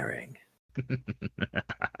 Stop scaring.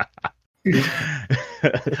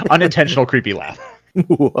 Unintentional creepy laugh.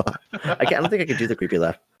 I don't think I can do the creepy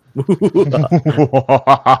laugh. If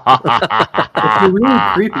you're really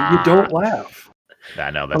creepy, you don't laugh. I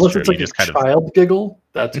know that's unless true. It's like you a just kind child giggle.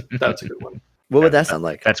 That's a good one. What would that sound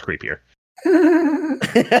like? That's creepier.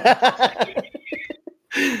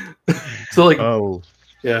 So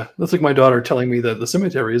yeah, that's like my daughter telling me that the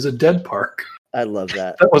cemetery is a dead park. I love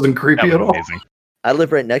that. That wasn't creepy at all. Amazing. I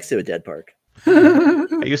live right next to a dead park. I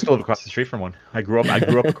used to live across the street from one. I grew up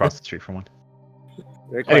across the street from one.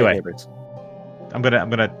 Very quiet Anyway, neighbors. I'm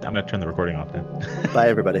gonna turn the recording off now. Bye,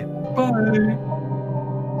 everybody. Bye.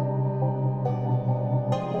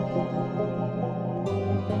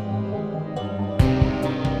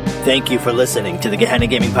 Thank you for listening to the Gehenna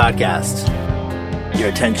Gaming Podcast. Your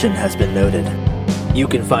attention has been noted. You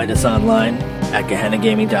can find us online at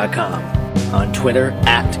GehennaGaming.com, on Twitter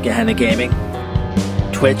at Gehenna Gaming,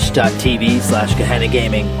 Twitch.tv/Gehenna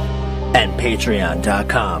Gaming, and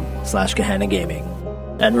Patreon.com/Gehenna Gaming.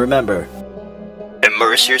 And remember,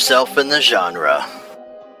 immerse yourself in the genre.